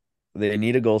 scoring. They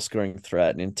need a goal scoring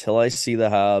threat. And until I see the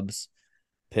Habs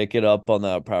pick it up on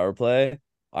that power play,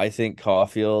 I think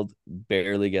Caulfield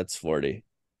barely gets 40.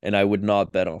 And I would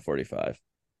not bet on 45.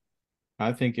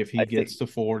 I think if he I think gets to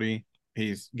 40,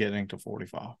 he's getting to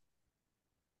 45.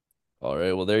 all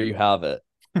right, well there you have it.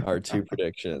 Our two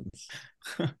predictions.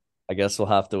 I guess we'll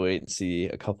have to wait and see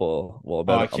Oh, I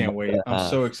about a can't month and wait. a I'm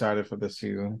so half. excited for this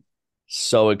season.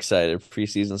 So excited.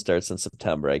 Preseason starts in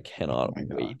September. I Oh cannot my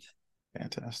God. wait.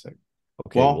 Fantastic.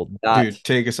 Okay, Well, well that dude,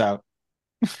 take us out.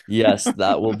 yes,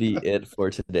 that will be it for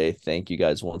today. Thank you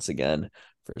guys once again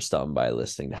for stopping by,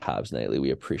 listening to Habs Nightly.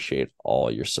 We appreciate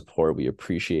all your support. We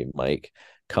appreciate Mike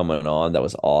coming on. That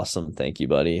was awesome. Thank you,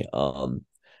 buddy. And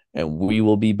we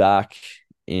will be back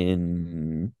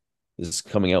this is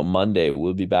coming out Monday.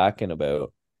 We'll be back in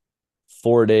about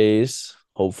 4 days,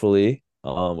 hopefully,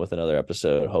 with another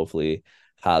episode. Hopefully,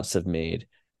 Habs have made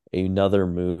another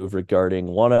move regarding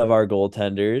one of our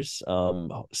goaltenders,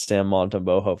 Sam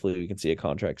Montembeault. Hopefully, we can see a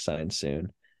contract signed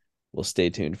soon. We'll stay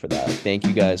tuned for that. Thank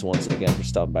you guys once again for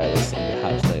stopping by, listening to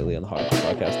Habs Nightly on the Hockey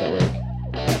Podcast Network.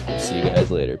 We'll see you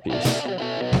guys later. Peace.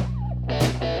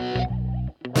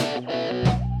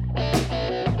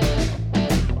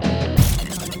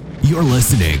 You're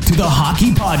listening to the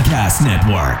Hockey Podcast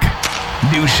Network.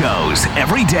 New shows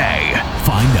every day.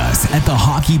 Find us at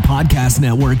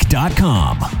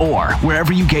thehockeypodcastnetwork.com or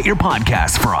wherever you get your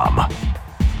podcasts from.